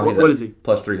right Okay, now, what he's is he?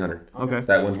 plus 300. Okay.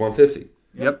 That wins 150.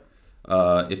 Yep.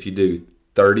 If you do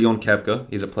 30 on Koepka,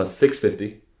 he's at plus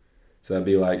 650. So that'd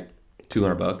be like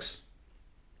 $200,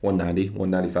 190,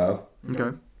 195.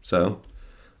 Okay. So,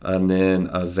 and then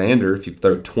Xander, if you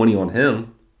throw 20 on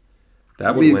him,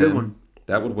 that would be a win. good one.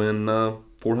 That would win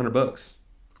 $400.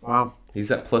 Wow.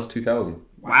 He's at plus 2,000.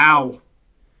 Wow.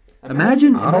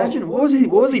 Imagine. What was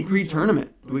he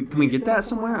pre-tournament? Can we get that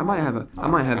somewhere? I might have that.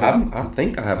 I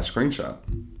think I have a screenshot.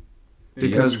 Do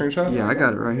you have a screenshot? Yeah, I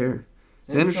got it right here.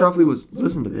 Xander Schauffele was.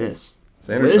 Listen to this.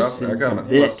 Xander Schauffele, I got him at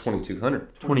plus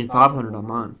 2,200. 2,500 on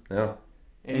mine. Yeah.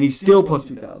 And he's still plus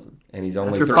 2,000. And he's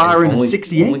only After firing a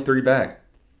 68. Only 3 back.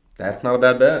 That's not a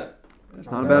bad bet. That's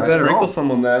not a bad bet at all.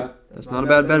 Some on that. That's not a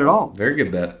bad bet at all. Very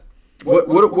good bet.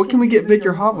 What can we get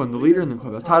Victor Hovland, the leader in the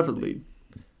club? Tied for the lead.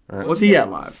 All right. What's he at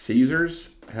live?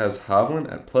 Caesars has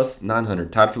Hovland at plus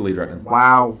 900. Tied for the lead right now.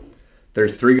 Wow.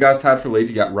 There's 3 guys tied for the lead.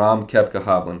 You got Rahm, Koepka,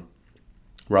 Hovland.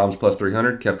 Rahm's plus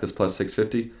 300. Koepka's plus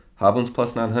 650. Hovland's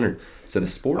plus 900. So the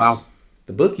sports,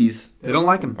 the bookies, they don't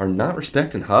like him. Are not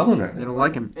respecting Hovland right now. They don't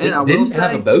like him. And I didn't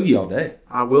have a bogey all day.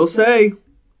 I will say,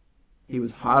 he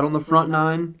was hot on the front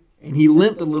 9, and he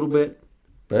limped a little bit.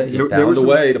 But he found a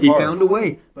way to par. He found a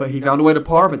way. But he found a way to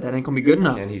par, but that ain't going to be good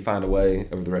enough. And he found a way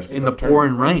over the rest of the in the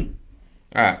pouring rain.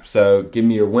 All right, so give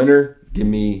me your winner. Give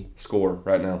me score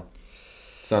right now.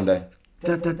 Sunday.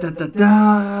 I'm going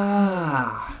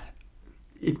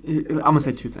to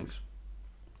say 2 things.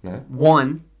 Yeah.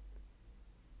 1,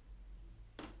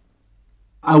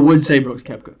 I would say Brooks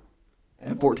Koepka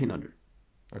at 1,400.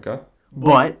 Okay.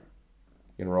 But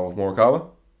you gonna roll with Morikawa?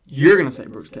 You're gonna say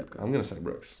Brooks Koepka. I'm gonna say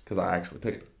Brooks because I actually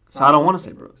picked it. So I don't want to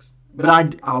say Brooks, but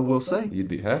I will say you'd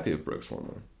be happy if Brooks won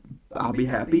though. I'll be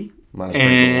happy,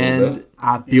 and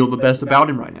I feel the best about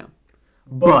him right now.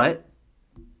 But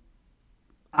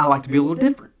I like to be a little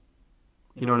different.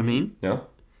 You know what I mean? Yeah.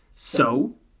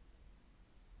 So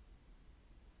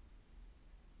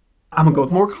I'm gonna go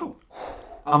with Morikawa.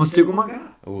 I'm going to stick with my guy.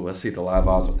 Oh, let's see the live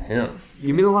odds on him.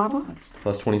 Give me the live odds.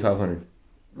 Plus 2,500.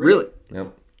 Really?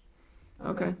 Yep.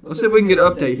 Okay. Let's see if we can get an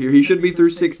update here. He should be through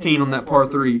 16 on that par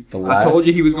 3. I told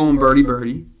you he was going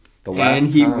birdie. And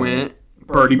he went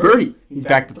birdie. He's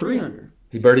back to 300.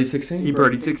 He birdied 16? He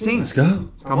birdied 16. Let's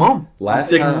go. Come on. I'm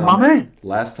sticking with my man.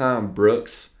 Last time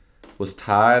Brooks was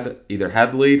tied, either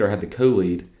had the lead or had the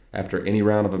co-lead after any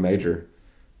round of a major.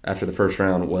 After the first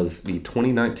round was the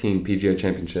 2019 PGA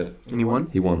Championship. And he won?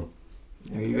 He won.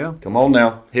 There you go. Come on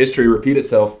now. History repeat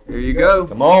itself. There you go.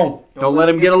 Come on. Don't let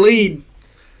him get a lead.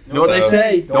 You know what they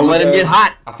say? Don't let him get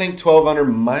hot. I think 12 under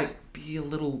might be a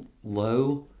little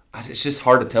low. It's just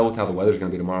hard to tell with how the weather's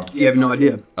going to be tomorrow. You have no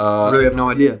idea. Really have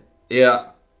no idea. Yeah.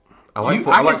 I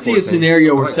can see a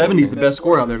scenario where 70 is the best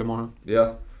score out there tomorrow.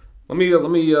 Yeah. Let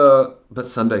me. But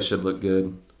Sunday should look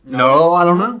good. No, I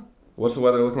don't know. What's the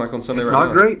weather looking like on Sunday right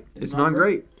now? It's not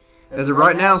great. As of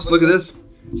right now, so look at this.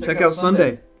 Check out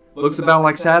Sunday. Looks about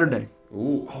like Saturday.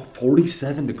 Ooh,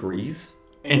 47 degrees?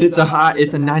 And it's a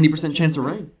 90% chance of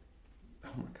rain. Oh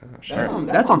my gosh.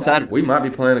 That's on Saturday. We might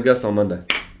be playing Augusta on Monday.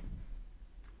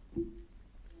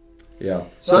 Yeah.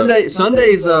 Sunday's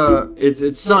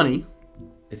it's sunny.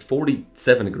 It's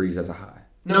 47 degrees as a high.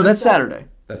 No, that's Saturday.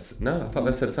 I thought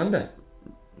that said Sunday.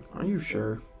 Are you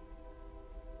sure?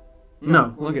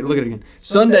 No, look at it again.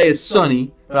 Sunday is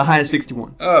sunny, but a high of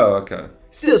 61. Oh, okay.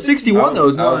 Still 61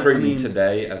 though. I was reading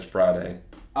today as Friday.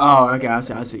 Oh, okay, I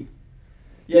see.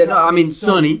 Yeah, no, I mean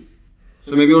sunny,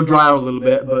 so maybe it'll dry out a little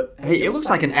bit. But hey, it looks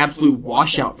like an absolute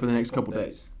washout for the next couple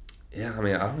days. Yeah, I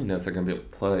mean, I don't even know if they're gonna be able to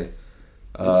play.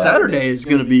 Saturday is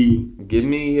gonna be give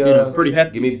me pretty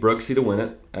hefty. Give me Brooksy to win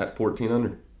it at 14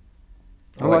 under.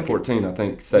 I like 14. I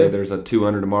think there's a 2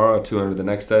 under tomorrow, a 2 under the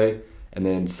next day. And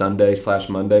then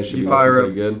Sunday/Monday should be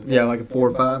pretty good. Yeah, like a 4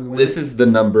 or 5. This is the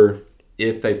number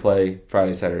if they play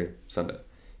Friday, Saturday, Sunday.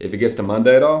 If it gets to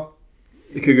Monday at all,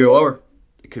 it could go lower.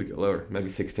 It could go lower, maybe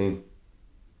 16.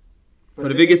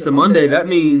 But if it gets to Monday, that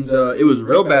means it was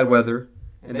real bad weather,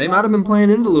 and they might have been playing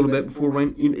in a little bit before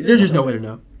rain. There's just no way to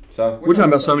know. So we're talking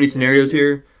about so many scenarios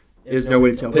here. There's no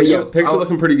way to tell. Picks are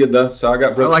looking pretty good though. So I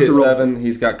got Brooks at 7.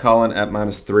 He's got Colin at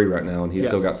 -3 right now, and he's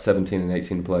still got 17 and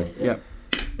 18 to play. Yeah.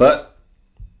 But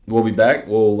we'll be back.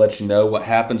 We'll let you know what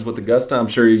happens with Augusta. I'm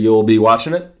sure you'll be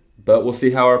watching it, but we'll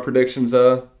see how our predictions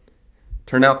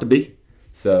turn out to be.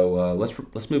 So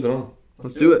let's move it on.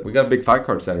 Let's do it. We got a big fight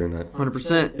card Saturday night.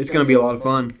 100%. It's going to be a lot of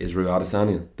fun. Israel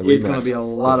Adesanya. It's going to be a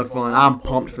lot of fun. I'm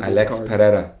pumped for this Alex card.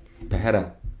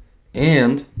 Pereira.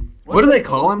 And what do they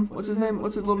call him? What's his name?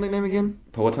 What's his little nickname again?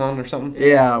 Poetan or something?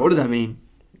 Yeah. What does that mean?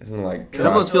 Isn't it like? It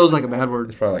almost feels like a bad word.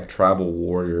 It's probably like tribal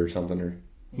warrior or something. Or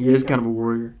he is kind of a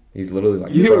warrior. He's literally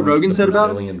like. You hear what Rogan said about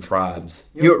him? Brazilian tribes.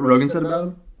 You hear what Rogan said about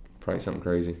him? Probably something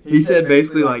crazy. He said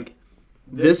basically like,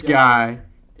 this guy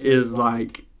is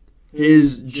like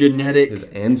his genetic... His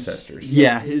ancestors.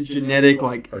 Yeah, his genetic,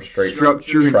 Are straight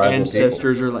structure and tribal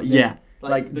ancestors people. are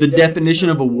like the definition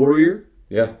of a warrior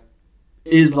Yeah.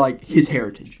 is like his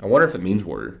heritage. I wonder if it means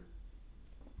warrior.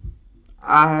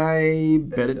 I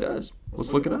bet it does.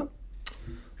 Let's look it up.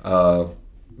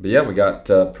 But yeah, we got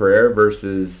Pereira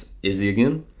versus Izzy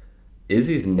again.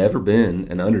 Izzy's never been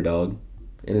an underdog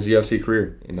in his UFC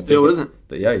career. And Still isn't.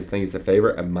 Yeah, I think he's the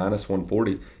favorite at minus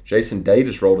 140. Jason Day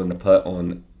just rolled in a putt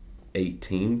on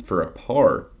 18 for a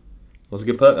par. That was a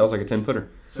good putt. That was like a 10-footer.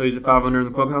 So he's at 500 in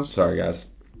the clubhouse? Sorry, guys.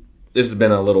 This has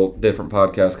been a little different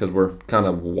podcast because we're kind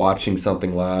of watching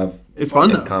something live. It's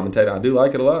fun, though. Commentate. I do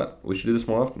like it a lot. We should do this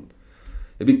more often.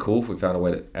 It'd be cool if we found a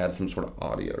way to add some sort of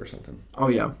audio or something. Oh,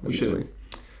 yeah. We That'd be should. sweet.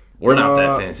 We're not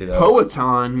that fancy, though.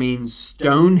 Poeton means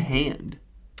stone hand.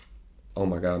 Oh,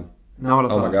 my God. Not what I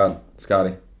thought. Oh, my God.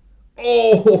 Scotty.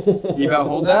 Oh! You about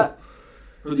hold that?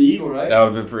 For the eagle, right? That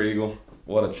would have been for Eagle.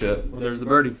 What a chip. Well, there's the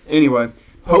birdie. Anyway,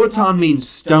 Poeton means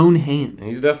stone hand.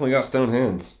 He's definitely got stone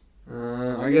hands.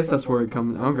 I guess that's where it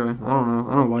comes. Okay, I don't know.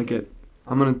 I don't like it.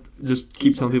 I'm gonna just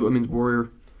keep telling people it means warrior.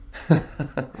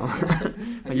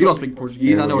 You don't speak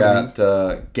Portuguese. And I know we what it means.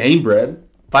 got Gamebred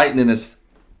fighting in his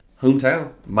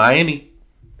hometown, Miami,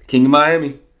 the King of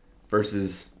Miami,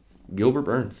 versus Gilbert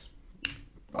Burns.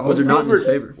 Oh, they're not in his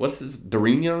favor. What's his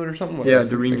Dorino or something? Yeah,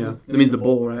 Dorino. That means the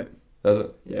bull, right? Does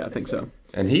it? Yeah, I think so.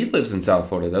 And he lives in South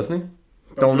Florida, doesn't he?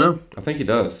 Don't know. I think he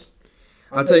does.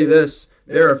 I'll tell you this.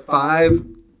 There are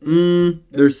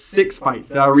there's 6 fights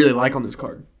that I really like on this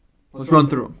card. Let's run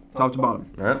through them, top to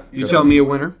bottom. All right. You tell me a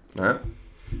winner. All right.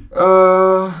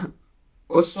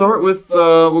 Let's start with,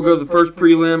 we'll go to the first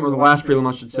prelim, or the last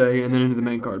prelim, I should say, and then into the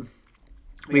main card.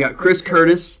 We got Chris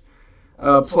Curtis,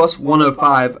 plus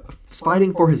 105,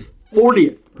 fighting for his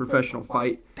 40th professional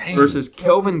fight, versus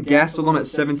Kelvin Gastelum at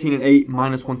 17-8,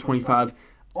 minus 125.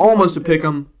 Almost a pick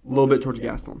 'em, a little bit towards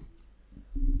Gastelum.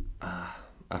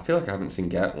 I feel like I haven't seen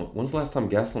When's the last time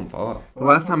Gastelum fought? The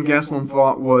last time Gastelum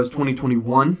fought was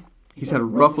 2021. He's had a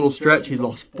rough little stretch. He's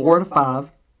lost 4 out of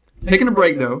 5. Taking a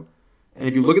break, though. And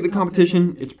if you look at the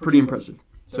competition, it's pretty impressive.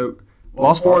 So,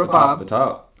 lost 4 out of 5. The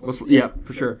top. Yeah,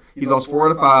 for sure. He's lost 4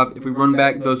 out of 5. If we run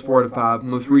back those 4 out of 5,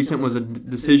 most recent was a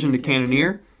decision to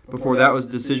Cannonier. Before that was a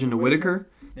decision to Whitaker.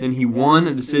 Then he won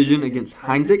a decision against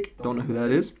Heinzig. Don't know who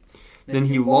that is. Then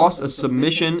he lost a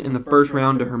submission in the first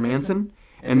round to Hermanson.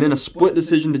 And then a split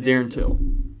decision to Darren Till.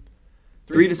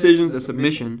 3 decisions, a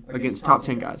submission against top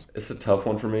 10 guys. It's a tough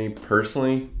one for me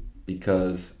personally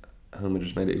because Homa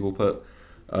just made an equal putt.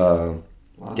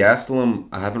 Gastelum,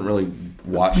 I haven't really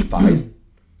watched fight.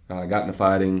 I got into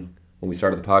fighting when we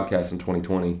started the podcast in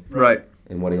 2020. Right.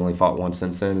 And he only fought once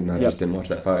since then, and I just didn't watch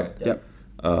that fight. Yep.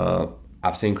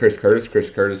 I've seen Chris Curtis. Chris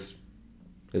Curtis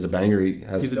is a banger.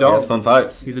 He's a dog. He has fun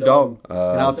fights. He's a dog.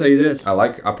 And I'll tell you this. I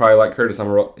probably like Curtis.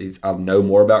 I know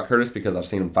more about Curtis because I've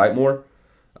seen him fight more.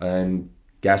 And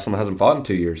Gastelum hasn't fought in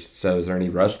 2 years. So is there any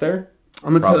rush there?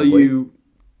 I'm going to tell you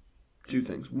 2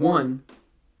 things. One,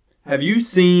 have you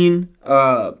seen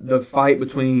the fight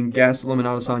between Gastelum and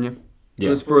Adesanya? Yeah. It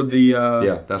was for the...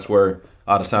 yeah, that's where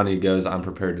Adesanya goes, I'm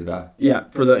prepared to die. Yeah,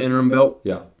 for the interim belt.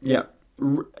 Yeah. Yeah.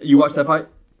 You watched that fight?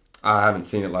 I haven't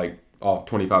seen it all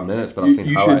 25 minutes, but I've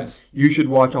seen highlights. You should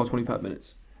watch all 25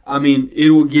 minutes. I mean,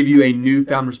 it will give you a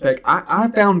newfound respect. I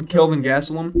found Kelvin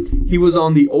Gastelum. He was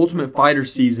on the Ultimate Fighter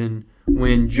season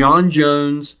when John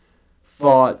Jones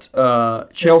fought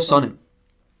Chael Sonnen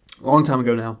a long time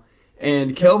ago now.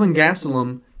 And Kelvin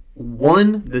Gastelum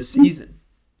won the season.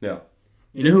 Yeah.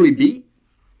 You know who he beat?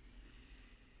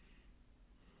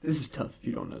 This is tough if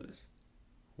you don't know this.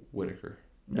 Whitaker.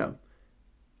 No.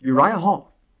 Uriah Hall.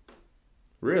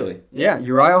 Really? Yeah,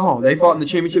 Uriah Hall. They fought in the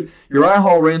championship. Uriah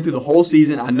Hall ran through the whole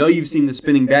season. I know you've seen the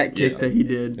spinning back kick that he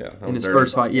did in his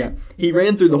first fight. Yeah, he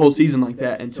ran through the whole season like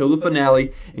that until the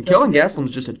finale. And Kelvin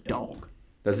Gastelum's just a dog.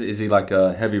 Is he like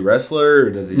a heavy wrestler, or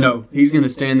does he? No, he's going to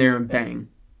stand there and bang.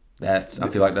 I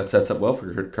feel like that sets up well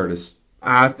for Curtis.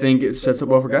 I think it sets up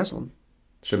well for Gastelum.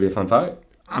 Should be a fun fight.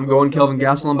 I'm going Kelvin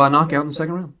Gastelum by knockout in the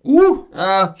second round. Ooh!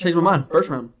 Changed my mind.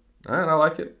 First round. All right, I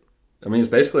like it. I mean,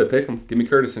 it's basically a pick 'em. Give me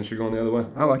Curtis since you're going the other way.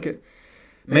 I like it.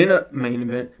 Main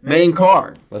event. Main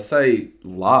card. Let's say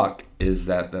lock is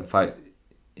that the fight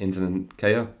ends in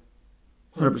KO.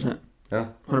 100%. Yeah,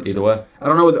 100%. Either way. I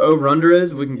don't know what the over-under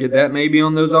is. We can get that maybe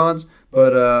on those odds.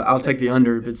 But I'll take the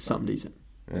under if it's something decent.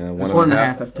 Yeah, it's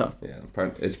 1.5. That's tough. Yeah,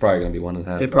 it's probably going to be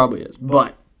 1.5. It probably is.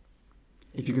 But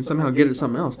if you can somehow get it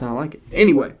something else, then I like it.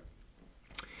 Anyway.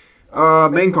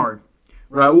 Main card.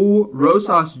 Raul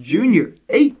Rosas Jr.,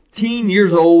 18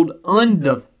 years old,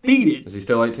 undefeated. Is he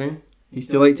still 18? He's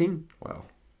still 18. Wow.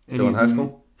 Still in high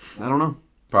school? I don't know.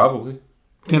 Probably.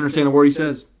 Can't understand a word he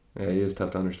says. Yeah, he is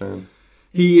tough to understand.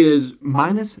 He is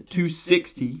minus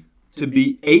 260 to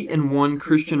beat 8-1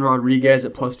 Christian Rodriguez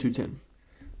at plus 210.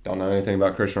 Don't know anything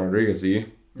about Christian Rodriguez, do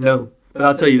you? No, but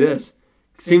I'll tell you this.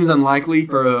 Seems unlikely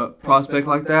for a prospect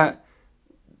like that.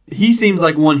 He seems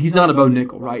like one. He's not a Bo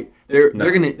Nickel, right? They're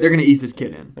gonna ease this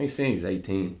kid in. He's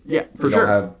 18. Yeah, for he sure.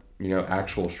 Don't have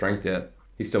actual strength yet.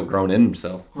 He's still growing in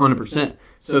himself. 100%.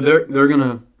 So they're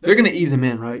gonna ease him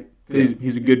in, right?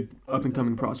 He's a good up and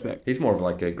coming prospect. He's more of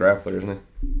like a grappler, isn't he?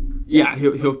 Yeah,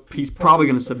 he's probably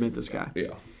gonna submit this guy.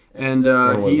 Yeah. And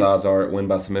what his odds are at win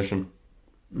by submission?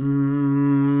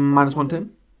 Minus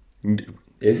 110.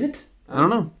 Is it? I don't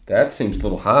know. That seems a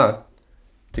little high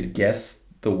to guess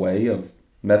the way of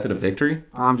method of victory.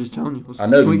 I'm just telling you. I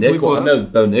know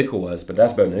Bo Nickel was, but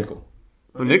that's Bo Nickel.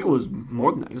 Bo Nickel was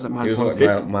more than that. He was like minus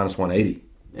 150. Like minus 180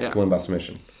 to win by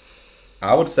submission.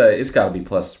 I would say it's got to be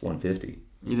plus 150.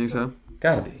 You think so?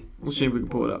 Got to be. We'll see if we can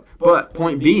pull it up. But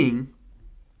point being,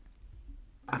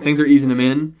 I think they're easing him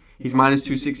in. He's minus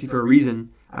 260 for a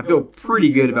reason. I feel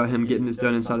pretty good about him getting this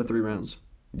done inside of 3 rounds.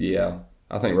 Yeah.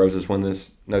 I think Roses win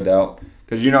this, no doubt.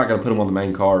 Because you're not going to put him on the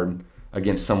main card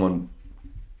against someone.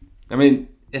 I mean,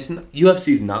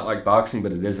 UFC's not like boxing,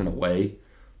 but it is in a way.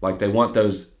 Like they want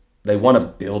to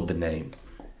build the name.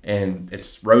 And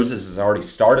Roses has already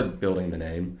started building the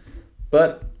name.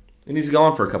 But he needs to go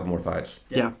on for a couple more fights.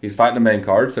 Yeah. He's fighting the main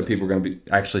card, so people are going to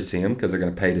actually see him because they're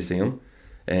going to pay to see him.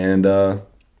 And I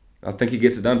think he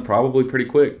gets it done probably pretty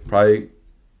quick.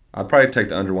 I'd probably take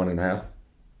the under 1.5.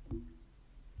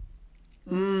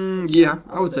 Yeah,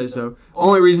 I would say so.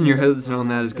 Only reason you're hesitant on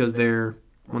that is because they're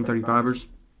 135ers.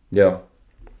 Yeah.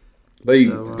 But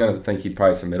you're going to think he'd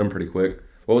probably submit him pretty quick.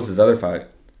 What was his other fight?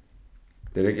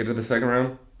 Did it get to the second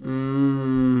round?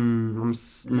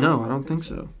 No, I don't think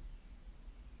so.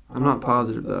 I'm not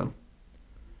positive, though.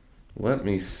 Let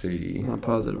me see. I'm not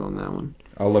positive on that one.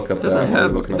 I'll look up It that.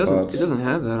 doesn't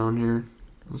have that on here.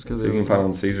 So you can find it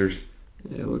on Caesars.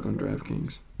 Yeah, look on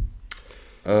DraftKings.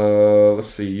 Let's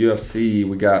see. UFC,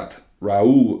 we got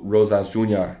Raul Rosas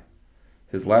Jr.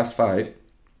 His last fight,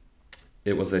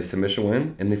 it was a submission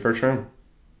win in the first round.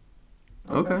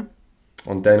 Okay.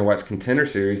 On Dana White's Contender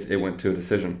Series, it went to a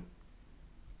decision.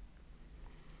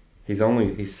 He's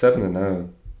 7-0.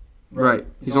 Right.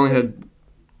 He's only had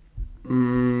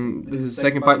this is his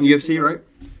second fight in the UFC, right?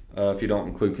 If you don't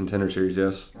include Contender Series,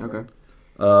 yes. Okay.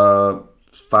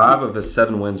 5 of his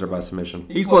 7 wins are by submission.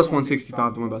 He's plus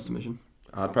 165 to win by submission.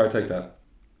 I'd probably take that.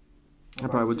 I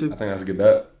probably would too. I think that's a good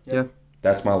bet. Yeah.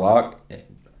 That's my lock.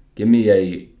 Give me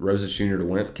a Roses Jr. to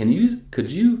win.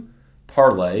 Could you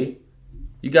parlay?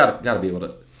 You got to be able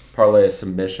to parlay a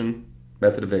submission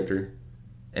method of victory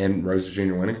and Roses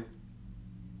Jr. winning.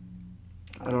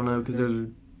 I don't know because they're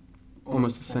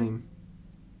almost the same.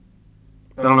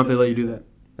 I don't know if they let you do that.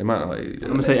 They might not let you do that.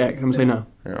 I'm gonna say X. I'm gonna say no.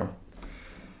 Yeah.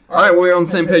 All right, well, we're on the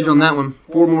same page on that one.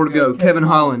 4 more to go. Kevin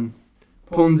Holland,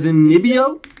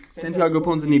 Ponzinibbio, Santiago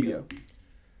Ponzinibbio.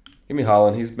 Give me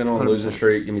Holland. He's been on a 100%. losing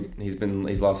streak.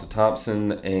 He's lost to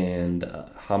Thompson and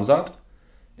Hamzat,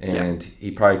 and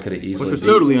he probably could have easily. Which was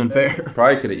totally unfair.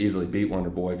 Probably could have easily beat Wonder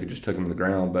Boy if he just took him to the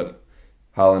ground, but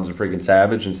Holland's a freaking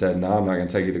savage and said, "No, I'm not going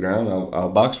to take you to the ground. I'll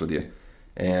box with you."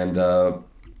 And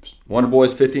Wonder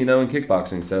Boy's 15-0 in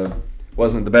kickboxing, so it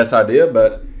wasn't the best idea,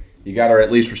 but you got to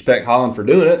at least respect Holland for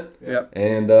doing it. Yep.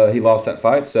 And he lost that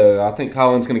fight, so I think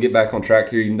Holland's going to get back on track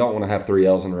here. You don't want to have 3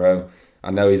 L's in a row. I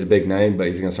know he's a big name, but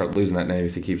he's going to start losing that name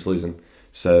if he keeps losing.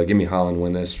 So give me Holland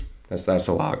win this. That's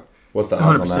a lock. What's the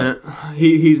odds on that? 100%.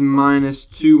 He's minus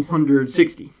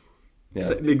 260. Yeah.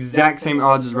 The exact same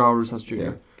odds as Raul Rosas Jr.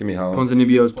 Yeah, give me Holland.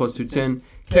 Ponzinibbio is plus 210.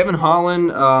 Kevin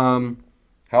Holland,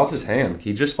 How's his hand?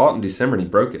 He just fought in December and he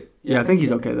broke it. yeah, I think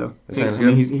he's okay though. His hand's I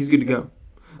mean, good? he's good to go.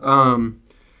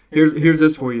 Here's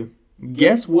this for you.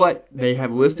 Guess what they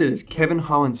have listed as Kevin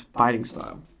Holland's fighting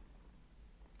style?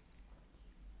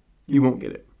 You won't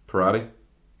get it. Karate?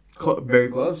 Very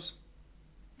close.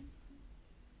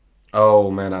 Oh,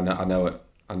 man, I know it.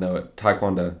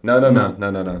 Taekwondo.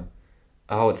 No.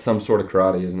 Oh, it's some sort of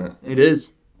karate, isn't it? It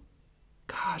is.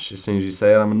 Gosh, as soon as you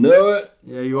say it, I'm going to know it.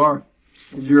 Yeah, you are.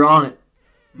 'Cause you're on it.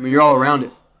 I mean, you're all around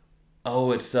it.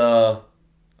 Oh, it's, oh,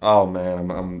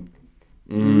 man,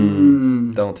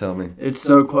 don't tell me. It's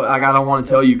so close. I don't want to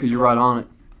tell you because you're right on it.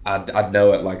 I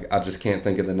know it, like, I just can't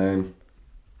think of the name.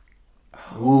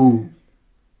 Ooh.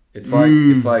 It's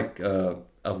like a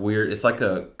weird, it's like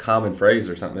a common phrase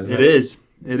or something, isn't it?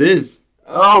 It is.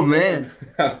 Oh, man.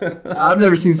 I've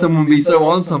never seen someone be so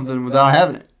on something without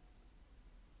having it.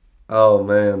 Oh,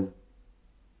 man.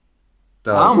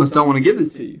 I almost don't want to give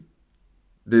this to you.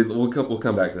 Dude, we'll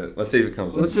come back to it. Let's see if it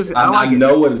comes. Let's just. I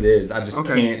know what it is. I just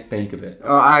Okay. can't think of it.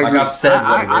 I agree. I've said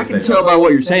what it is, I can maybe. tell by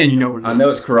what you're saying. You know what it is. I know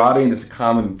it's karate and it's a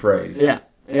common phrase.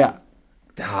 Yeah.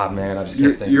 Ah, man, I just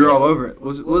can't think. You're of all over it.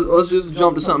 Let's just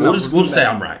jump to something else. We'll just say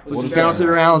I'm right. Let's bounce it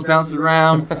around. Let's bounce it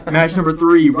around. Match number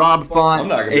 3: Rob Font, I'm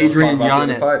not going to Adrian talk about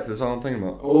the Yanez. fights. That's all I'm thinking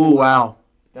about. Oh wow,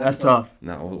 that's tough.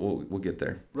 No, we'll get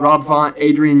there. Rob Font,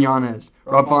 Adrian Yanez.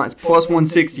 Rob Font is plus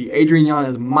 160. Adrian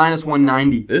Yanez minus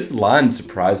 190. This line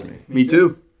surprised me. Me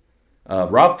too.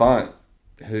 Rob Font,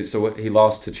 he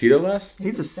lost to Cheeto last?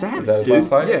 He's a savage, Is that his dude. last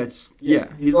fight? Yeah.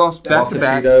 He's lost back Lost to to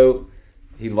back. Cheeto.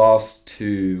 He lost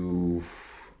to...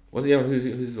 Who's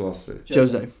he lost to?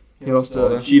 Jose. He lost to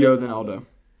Aldo? Cheeto, then Aldo.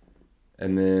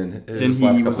 And then Then his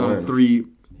last he was couple on a wins.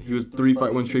 He was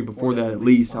 3-fight win streak before that at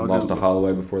least. Lost to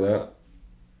Holloway before that.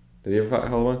 Did he ever fight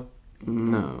Holloway?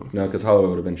 No. No, because Holloway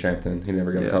would have been champ then. He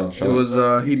never got a title shot. It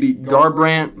was he beat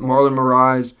Garbrandt, Marlon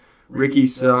Moraes, Ricky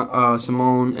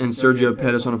Simone, and Sergio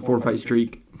Pettis on a 4-fight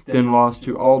streak. Then lost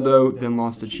to Aldo. Then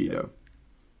lost to Cheeto.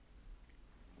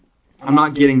 I'm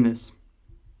not getting this.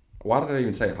 Why did I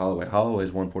even say Holloway?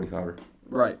 Holloway's 145er.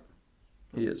 Right.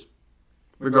 He is.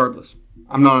 Regardless,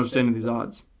 I'm not understanding these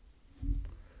odds.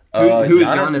 Who is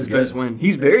Giannis' best win?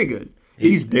 He's very good.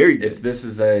 He's very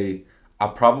good. I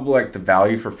probably like the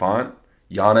value for Font.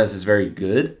 Giannis is very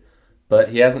good, but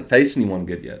he hasn't faced anyone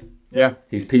good yet. Yeah.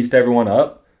 He's pieced everyone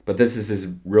up, but this is his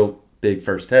real big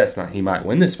first test. Now, he might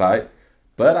win this fight,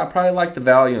 but I probably like the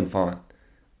value in Font.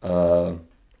 I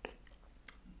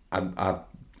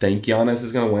think Giannis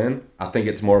is going to win. I think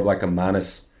it's more of like a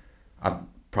minus. I'd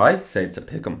probably say it's a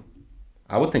pick'em.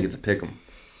 I would think it's a pick'em.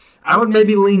 I would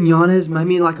maybe lean Giannis,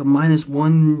 maybe like a minus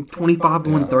 125 to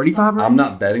 135 range. I'm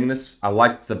not betting this. I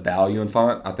like the value in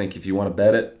Font. I think if you want to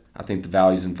bet it, I think the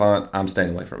value's in Font. I'm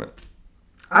staying away from it.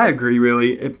 I agree,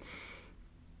 really.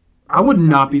 I would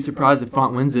not be surprised if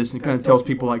Font wins this and kind of tells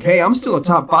people like, "Hey, I'm still a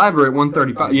top fiver at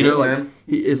 135." You know, like man.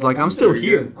 he is like, "I'm still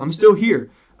here. I'm still here."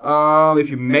 If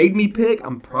you made me pick,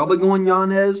 I'm probably going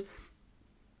Yanez,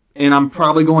 and I'm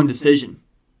probably going decision.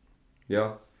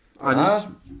 Yeah. I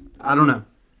don't know.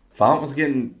 Font was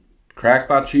getting cracked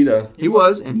by Cheetah. He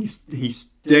was, and he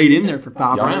stayed in there for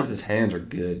 5 rounds. Giannis' hands are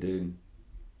good, dude.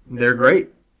 They're great.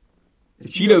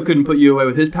 If Cheeto couldn't put you away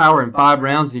with his power in 5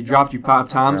 rounds and he dropped you 5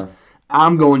 times, Yeah.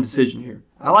 I'm going decision here.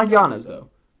 I like Yanez, though.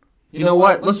 You know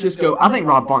what? Let's just go. I think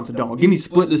Rob Font's a dog. Give me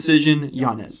split decision,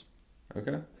 Yanez.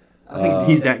 Okay. I think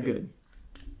he's that good.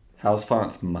 How's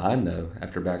Font's mind, though,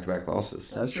 after back-to-back losses?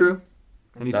 That's true.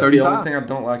 And he's That's 35. the only thing I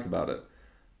don't like about it.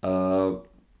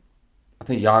 I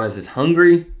think Giannis is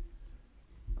hungry.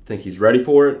 I think he's ready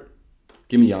for it.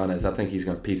 Give me Giannis. I think he's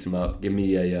going to piece him up. Give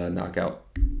me a knockout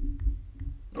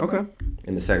Okay.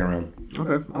 in the second round.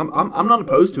 Okay. I'm not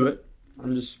opposed to it.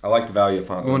 I'm just I like the value of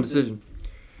Font. going decision.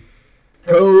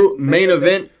 Co-main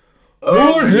event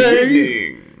of the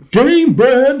evening.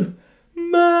 Gamebred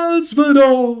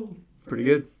Masvidal. Pretty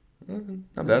good.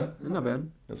 Not bad. Not bad.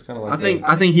 It's kind of like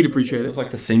I think he'd appreciate it's it. like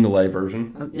the single A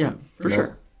version. Yeah, for Yeah.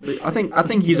 sure. I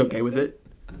think he's okay with it.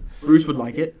 Bruce would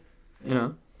like it. You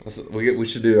know. We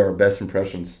should do our best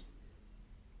impressions.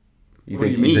 What do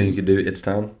you mean? You think you could do It's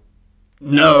Time?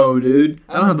 No, dude.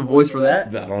 I don't have the voice for that.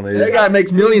 I don't know. That guy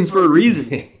makes millions for a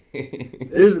reason.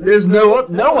 There's no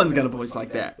one's got a voice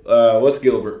like that. What's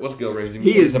Gilbert?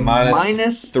 He is a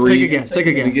minus 3. Take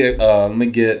a guess. Let me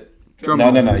get. Drum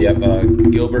No. roll.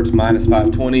 Yep. Gilbert's minus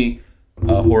 520.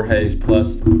 Jorge's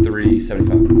plus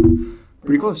 375.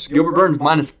 Pretty close. Gilbert Burns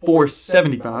minus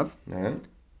 475. All right.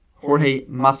 Jorge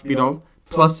Masvidal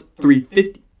plus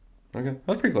 350. Okay,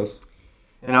 that's pretty close.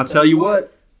 And I'll tell you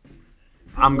what,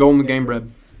 I'm going with Gamebred.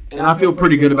 And I feel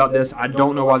pretty good about this. I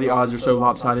don't know why the odds are so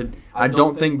lopsided. I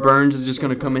don't think Burns is just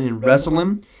going to come in and wrestle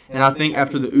him. And I think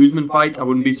after the Usman fight, I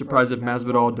wouldn't be surprised if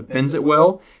Masvidal defends it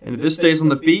well. And if this stays on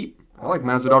the feet, I like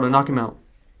Masvidal to knock him out.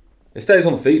 It stays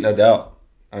on the feet, no doubt.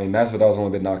 I mean, Masvidal's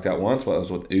only been knocked out once, but it was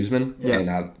with Usman. Yeah.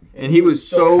 And And he was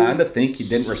so... kind of think he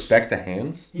didn't respect the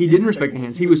hands. He didn't respect the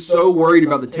hands. He was so worried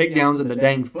about the takedowns and the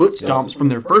dang foot stomps from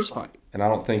their first fight. And I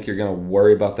don't think you're going to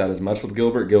worry about that as much with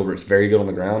Gilbert. Gilbert's very good on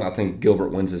the ground. I think Gilbert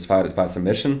wins this fight by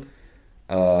submission.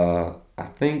 I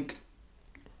think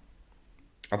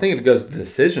if it goes to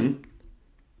decision,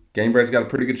 Gamebred's got a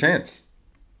pretty good chance.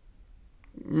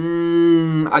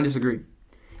 I disagree.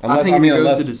 Unless, think if it goes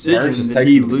unless to decision, Burns just then takes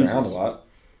he him to the ground a loses. lot.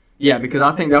 Yeah, because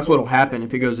I think that's what'll happen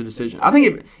if it goes to decision. I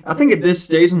think if this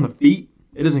stays on the feet,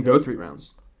 it doesn't go 3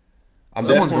 rounds.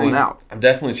 Someone's going out. I'm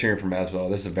definitely cheering for Masvidal.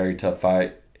 This is a very tough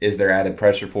fight. Is there added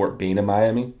pressure for it being in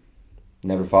Miami?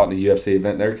 Never fought in a UFC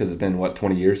event there because it's been,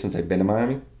 20 years since they've been to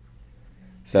Miami?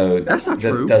 So That's not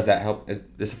true. Does that help?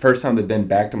 It's the first time they've been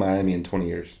back to Miami in 20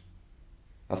 years.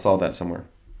 I saw that somewhere.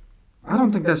 I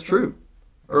don't think that's true.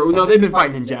 Or no, they've been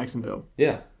fighting in Jacksonville.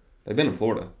 Yeah, they've been in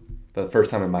Florida, but the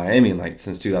first time in Miami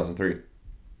since 2003.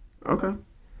 Okay.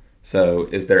 So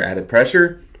is there added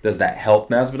pressure? Does that help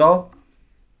Masvidal,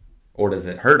 or does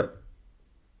it hurt him?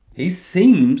 He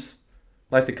seems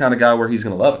like the kind of guy where he's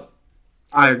going to love it.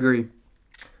 I agree.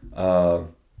 I'm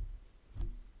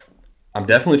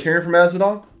definitely cheering for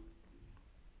Masvidal.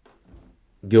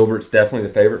 Gilbert's definitely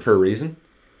the favorite for a reason.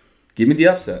 Give me the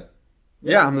upset.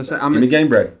 Yeah, I'm the same. Give me game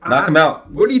bread. Knock him out.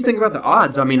 What do you think about the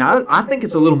odds? I mean, I think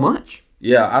it's a little much.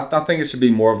 Yeah, I think it should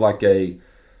be more of like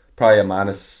probably a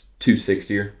minus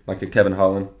 260, like a Kevin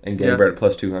Holland, and game bread at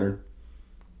plus 200.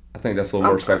 I think that's a little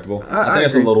more respectable. I think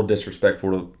that's a little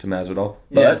disrespectful to Masvidal.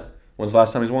 But when's the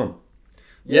last time he's won?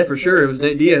 Yeah, for sure. It was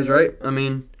Nate Diaz, right? I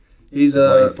mean, he's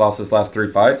lost his last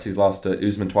 3 fights. He's lost to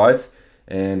Usman twice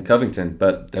and Covington,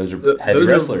 but those are heavy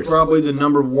wrestlers. Are probably the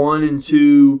number 1 and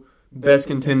 2 best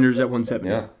contenders at 170.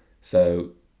 Yeah.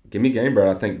 So give me game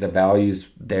bread. I think the value's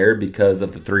there because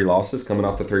of the 3 losses, coming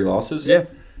off the 3 losses. Yeah.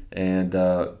 And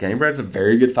game bread's a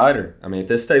very good fighter. I mean, if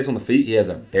this stays on the feet, he has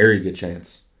a very good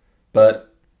chance.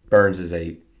 But Burns is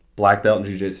a black belt in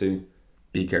jiu-jitsu.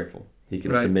 Be careful. He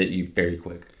can submit you very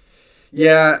quick.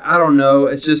 Yeah, I don't know.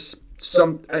 It's just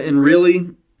and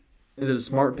really, is it a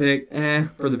smart pick?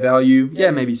 For the value,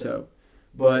 yeah, maybe so.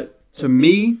 But to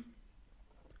me,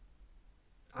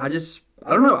 I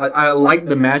don't know. I like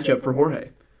the matchup for Jorge.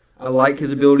 I like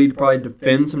his ability to probably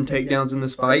defend some takedowns in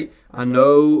this fight. I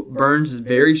know Burns is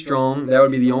very strong. That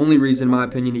would be the only reason, in my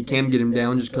opinion, he can get him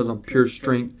down just because of pure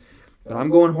strength. But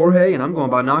I'm going Jorge, and I'm going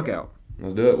by knockout.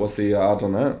 Let's do it. What's the odds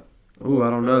on that? Ooh,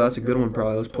 I don't know. That's a good one,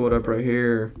 probably. Let's pull it up right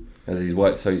here. As he's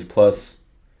what? So he's plus.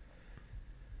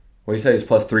 What do you say? He's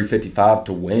plus 355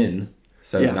 to win.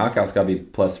 So knockout's got to be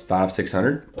plus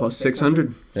 500-600. Plus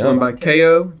 600. Yeah. Going by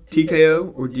KO,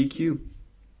 TKO, or DQ.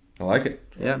 I like it.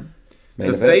 Yeah.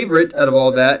 The favorite out of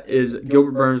all that is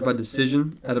Gilbert Burns by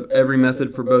decision out of every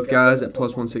method for both guys at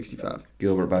plus 165.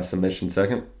 Gilbert by submission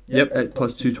second? Yep, at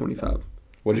plus 225.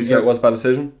 What did you say it was by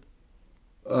decision?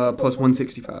 Plus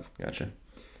 165. Gotcha.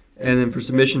 And then for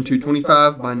submission,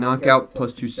 225. By knockout,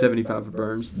 plus 275 for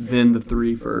Burns. Then the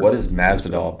 3 for... What is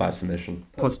Masvidal by submission?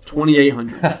 Plus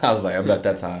 2,800. I was like, I bet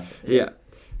that's high. Yeah,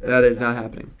 that is not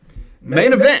happening.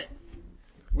 Main event.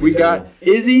 We got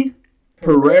Izzy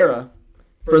Pereira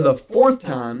for the 4th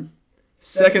time,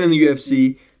 second in the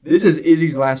UFC. This is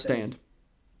Izzy's last stand.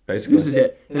 Basically. This is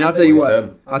it. And I'll tell you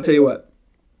what.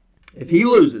 If he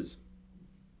loses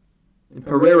and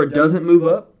Pereira doesn't move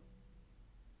up,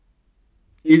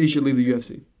 Izzy should leave the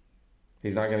UFC.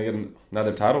 He's not going to get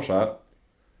another title shot.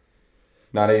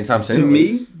 Not anytime soon.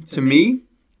 To me,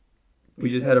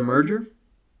 we just had a merger.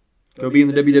 Go be in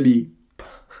the WWE.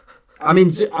 I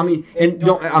mean, and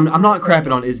don't. I'm not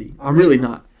crapping on Izzy. I'm really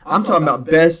not. I'm talking about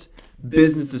best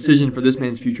business decision for this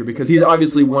man's future because he's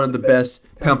obviously one of the best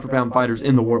pound-for-pound fighters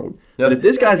in the world. Yep. But if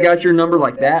this guy's got your number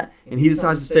like that and he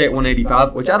decides to stay at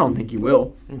 185, which I don't think he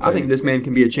will, I think this man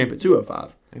can be a champ at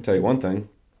 205. I can tell you one thing.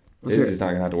 Izzy's not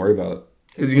going to have to worry about it.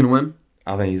 Is he going to win?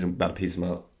 I think he's about to piece him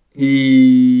up.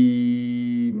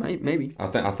 He might, maybe.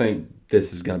 I think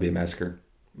this is going to be a massacre.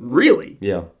 Really?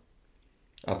 Yeah.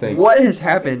 I think. What has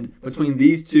happened between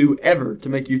these two ever to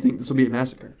make you think this will be a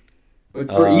massacre?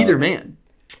 For either man.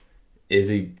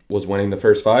 Izzy was winning the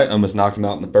first fight, almost knocked him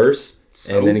out in the first,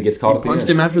 and then he gets caught at the end. Punched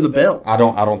him after the bell. I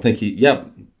don't think he. Yeah,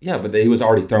 but he was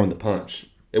already throwing the punch.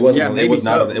 It wasn't. It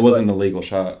wasn't an illegal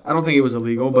shot. I don't think it was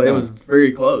illegal, but it was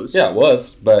very close. Yeah, it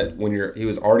was. But he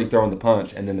was already throwing the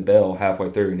punch, and then the bell halfway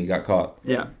through, and he got caught.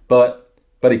 Yeah. But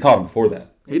he caught him before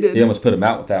that. He did. He almost put him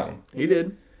out with that one. He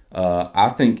did.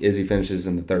 I think Izzy finishes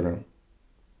in the 3rd round.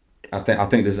 I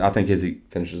think Izzy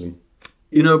finishes him.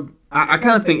 You know, I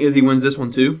kind of think Izzy wins this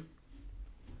one too.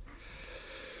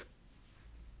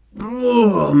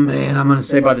 Oh man, I'm gonna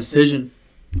say by decision.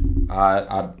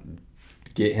 I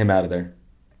get him out of there.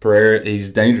 Pereira, he's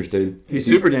dangerous, dude. He's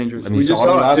super dangerous. I mean, we just saw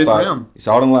it in the last fight. You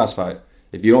saw it in the last fight.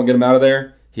 If you don't get him out of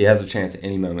there, he has a chance at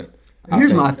any moment.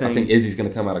 Here's my thing. I think Izzy's going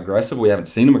to come out aggressive. We haven't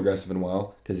seen him aggressive in a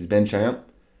while because he's been champ,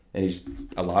 and he's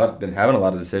been having a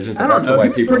lot of decisions. I don't know. He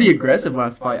was pretty aggressive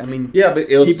last fight. I mean, yeah, but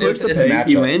it's a matchup.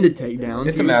 He landed takedowns.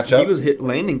 It's a matchup. He was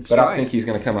landing strikes. But I think he's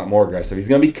going to come out more aggressive. He's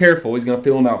going to be careful. He's going to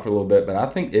feel him out for a little bit. But I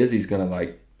think Izzy's going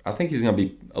to I think he's going to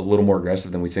be a little more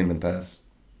aggressive than we've seen him in the past.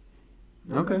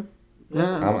 Okay. Yeah.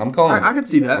 I'm calling. I could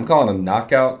see that. I'm calling a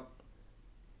knockout,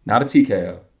 not a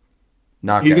TKO.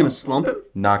 Knockout. He's going to slump him?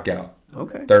 Knockout.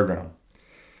 Okay. 3rd round.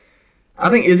 I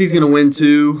think Izzy's going to win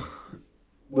too.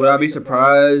 Would I be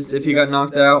surprised if he got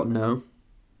knocked out? No.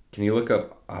 Can you look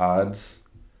up odds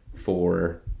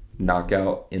for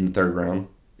knockout in the 3rd round?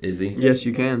 Izzy? Yes,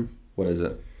 you can. What is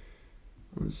it?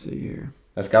 Let's see here.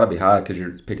 That's got to be high because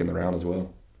you're picking the round as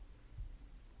well.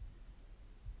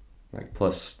 Like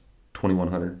plus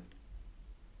 2,100.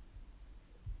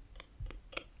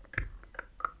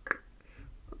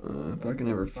 If I can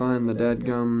ever find the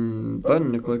dadgum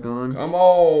button to click on. Come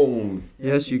on.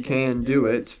 Yes, you can do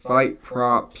it. It's Fight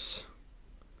Props.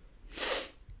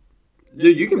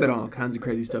 Dude, you can bet on all kinds of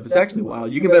crazy stuff. It's actually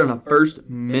wild. You can bet on a first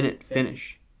minute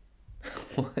finish.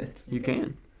 What? You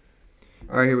can.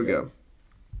 All right, here we go.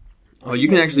 Oh, you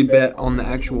can actually bet on the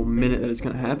actual minute that it's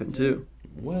going to happen, too.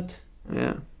 What?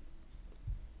 Yeah.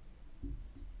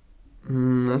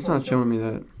 That's not showing me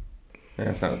that. Yeah,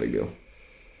 that's not a big deal.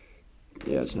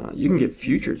 Yeah, it's not. You can get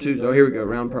future, too. Oh, here we go.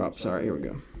 Round props. Sorry, here we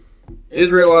go.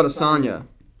 Israel Adesanya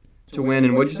to win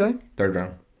in, what'd you say? Third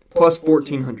round. Plus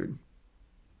 1,400.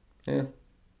 Yeah.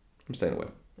 I'm staying away.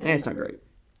 It's not great.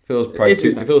 Feels probably It's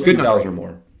good, it feels good, 2,000 or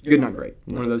more. Good, not great.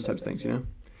 One of those types of things, you know?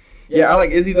 Yeah, I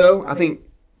like Izzy, though. I think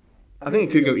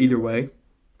it could go either way.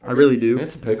 I really do.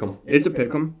 It's a pick 'em. It's a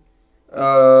pick 'em.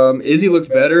 Izzy looked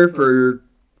better for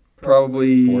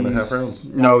probably 4.5 rounds.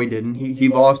 No, he didn't. He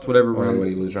lost whatever Or round. what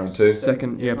did he lose round 2?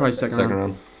 Probably second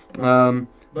round.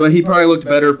 But he probably looked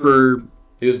better for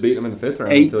He was beating him in the 5th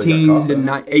round.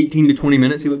 18 to 20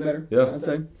 minutes. He looked better. Yeah. I'd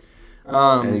say.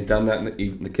 And he's done that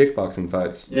in the kickboxing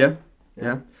fights. Yeah.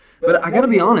 But I got to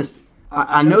be honest.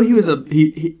 I know he was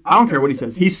he. I don't care what he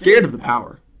says. He's scared of the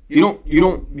power. You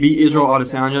don't beat Israel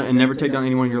Adesanya and never take down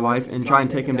anyone in your life and try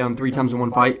and take him down 3 times in one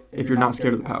fight if you're not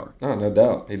scared of the power. Oh, no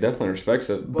doubt. He definitely respects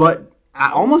it. But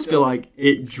I almost feel like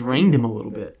it drained him a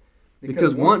little bit.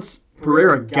 Because once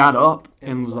Pereira got up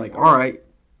and was like, all right,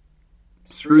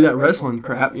 screw that wrestling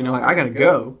crap, I got to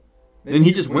go. Then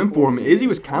he just went for him. Izzy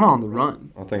was kind of on the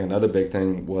run. I think another big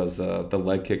thing was the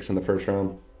leg kicks in the first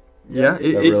round. Yeah,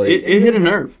 it hit a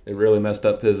nerve. It really messed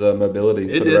up his mobility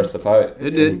It for did. the rest of the fight. It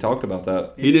did. And he talked about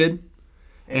that. He did.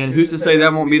 And who's to say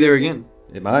that won't be there again?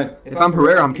 It might. If I'm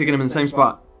Pereira, I'm kicking him in the same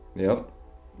spot. Yep.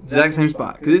 Exact same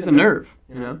spot. Because it's a nerve,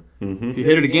 Mm-hmm. If you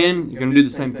hit it again, you're going to do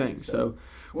the same thing. So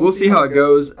we'll see how it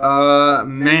goes.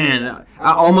 Man,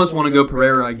 I almost want to go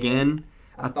Pereira again.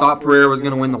 I thought Pereira was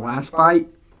going to win the last fight.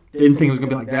 Didn't think it was going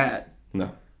to be like that.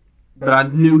 No. But I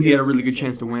knew he had a really good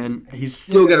chance to win. He's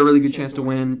still got a really good chance to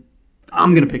win.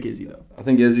 I'm going to pick Izzy, though. I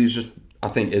think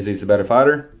Izzy's the better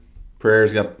fighter.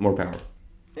 Pereira's got more power.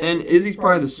 And Izzy's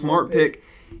probably the smart pick.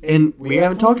 And we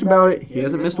haven't talked about it. He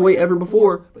hasn't missed weight ever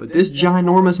before. But this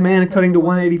ginormous man cutting to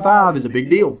 185 is a big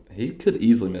deal. He could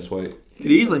easily miss weight. He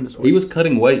could easily miss weight. He was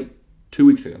cutting weight 2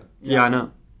 weeks ago. Yeah, I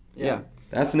know. Yeah.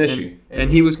 That's an issue. And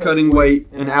he was cutting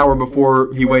weight an hour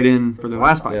before he weighed in for the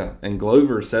last fight. Yeah. And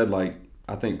Glover said,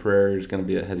 I think Pereira is going to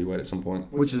be a heavyweight at some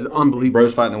point. Which is unbelievable.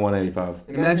 Bro's fighting at 185.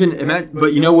 Imagine,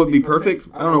 but you know what would be perfect?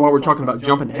 I don't know why we're talking about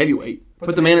jumping to heavyweight.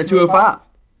 Put the man at 205.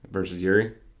 Versus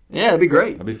Yuri. Yeah, that'd be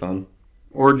great. That'd be fun.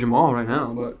 Or Jamal right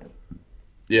now, but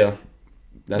yeah.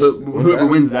 But whoever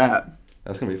wins that.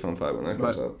 That's going to be a fun fight when that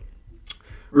comes up.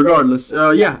 Regardless,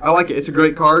 yeah, I like it. It's a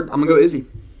great card. I'm going to go Izzy.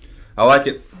 I like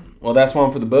it. Well, that's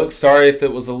one for the books. Sorry if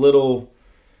it was a little,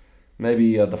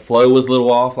 maybe the flow was a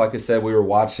little off. Like I said, we were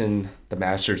watching the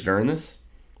Masters during this.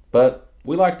 But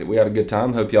we liked it. We had a good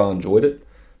time. Hope y'all enjoyed it.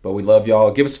 But we love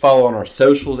y'all. Give us a follow on our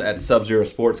socials at Sub-Zero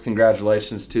Sports.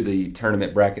 Congratulations to the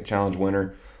Tournament Bracket Challenge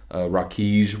winner,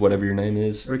 Rakij, whatever your name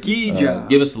is. Rakij.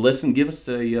 Give us a listen. Give us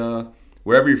a,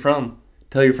 wherever you're from,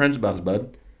 tell your friends about us,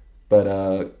 bud.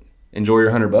 But enjoy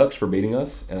your $100 for beating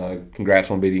us.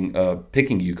 Congrats on picking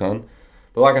UConn.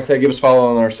 But like I said, give us a follow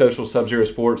on our social, Sub-Zero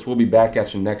Sports. We'll be back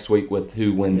at you next week with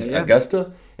who wins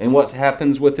Augusta and what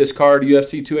happens with this card,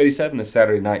 UFC 287, this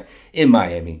Saturday night in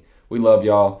Miami. We love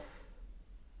y'all.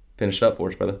 Finish it up for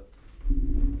us, brother.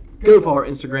 Go to our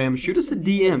Instagram. Shoot us a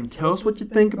DM. Tell us what you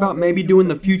think about maybe doing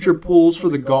the future pulls for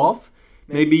the golf.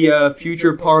 Maybe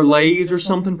future parlays or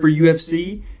something for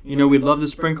UFC. We'd love to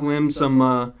sprinkle in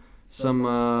some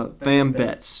fan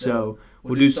bets. So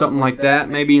we'll do something like that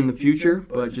maybe in the future.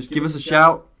 But just give us a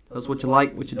shout. Tell us what you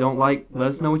like, what you don't like. Let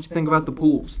us know what you think about the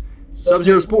pools.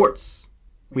 Sub-Zero Sports.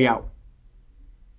 We out.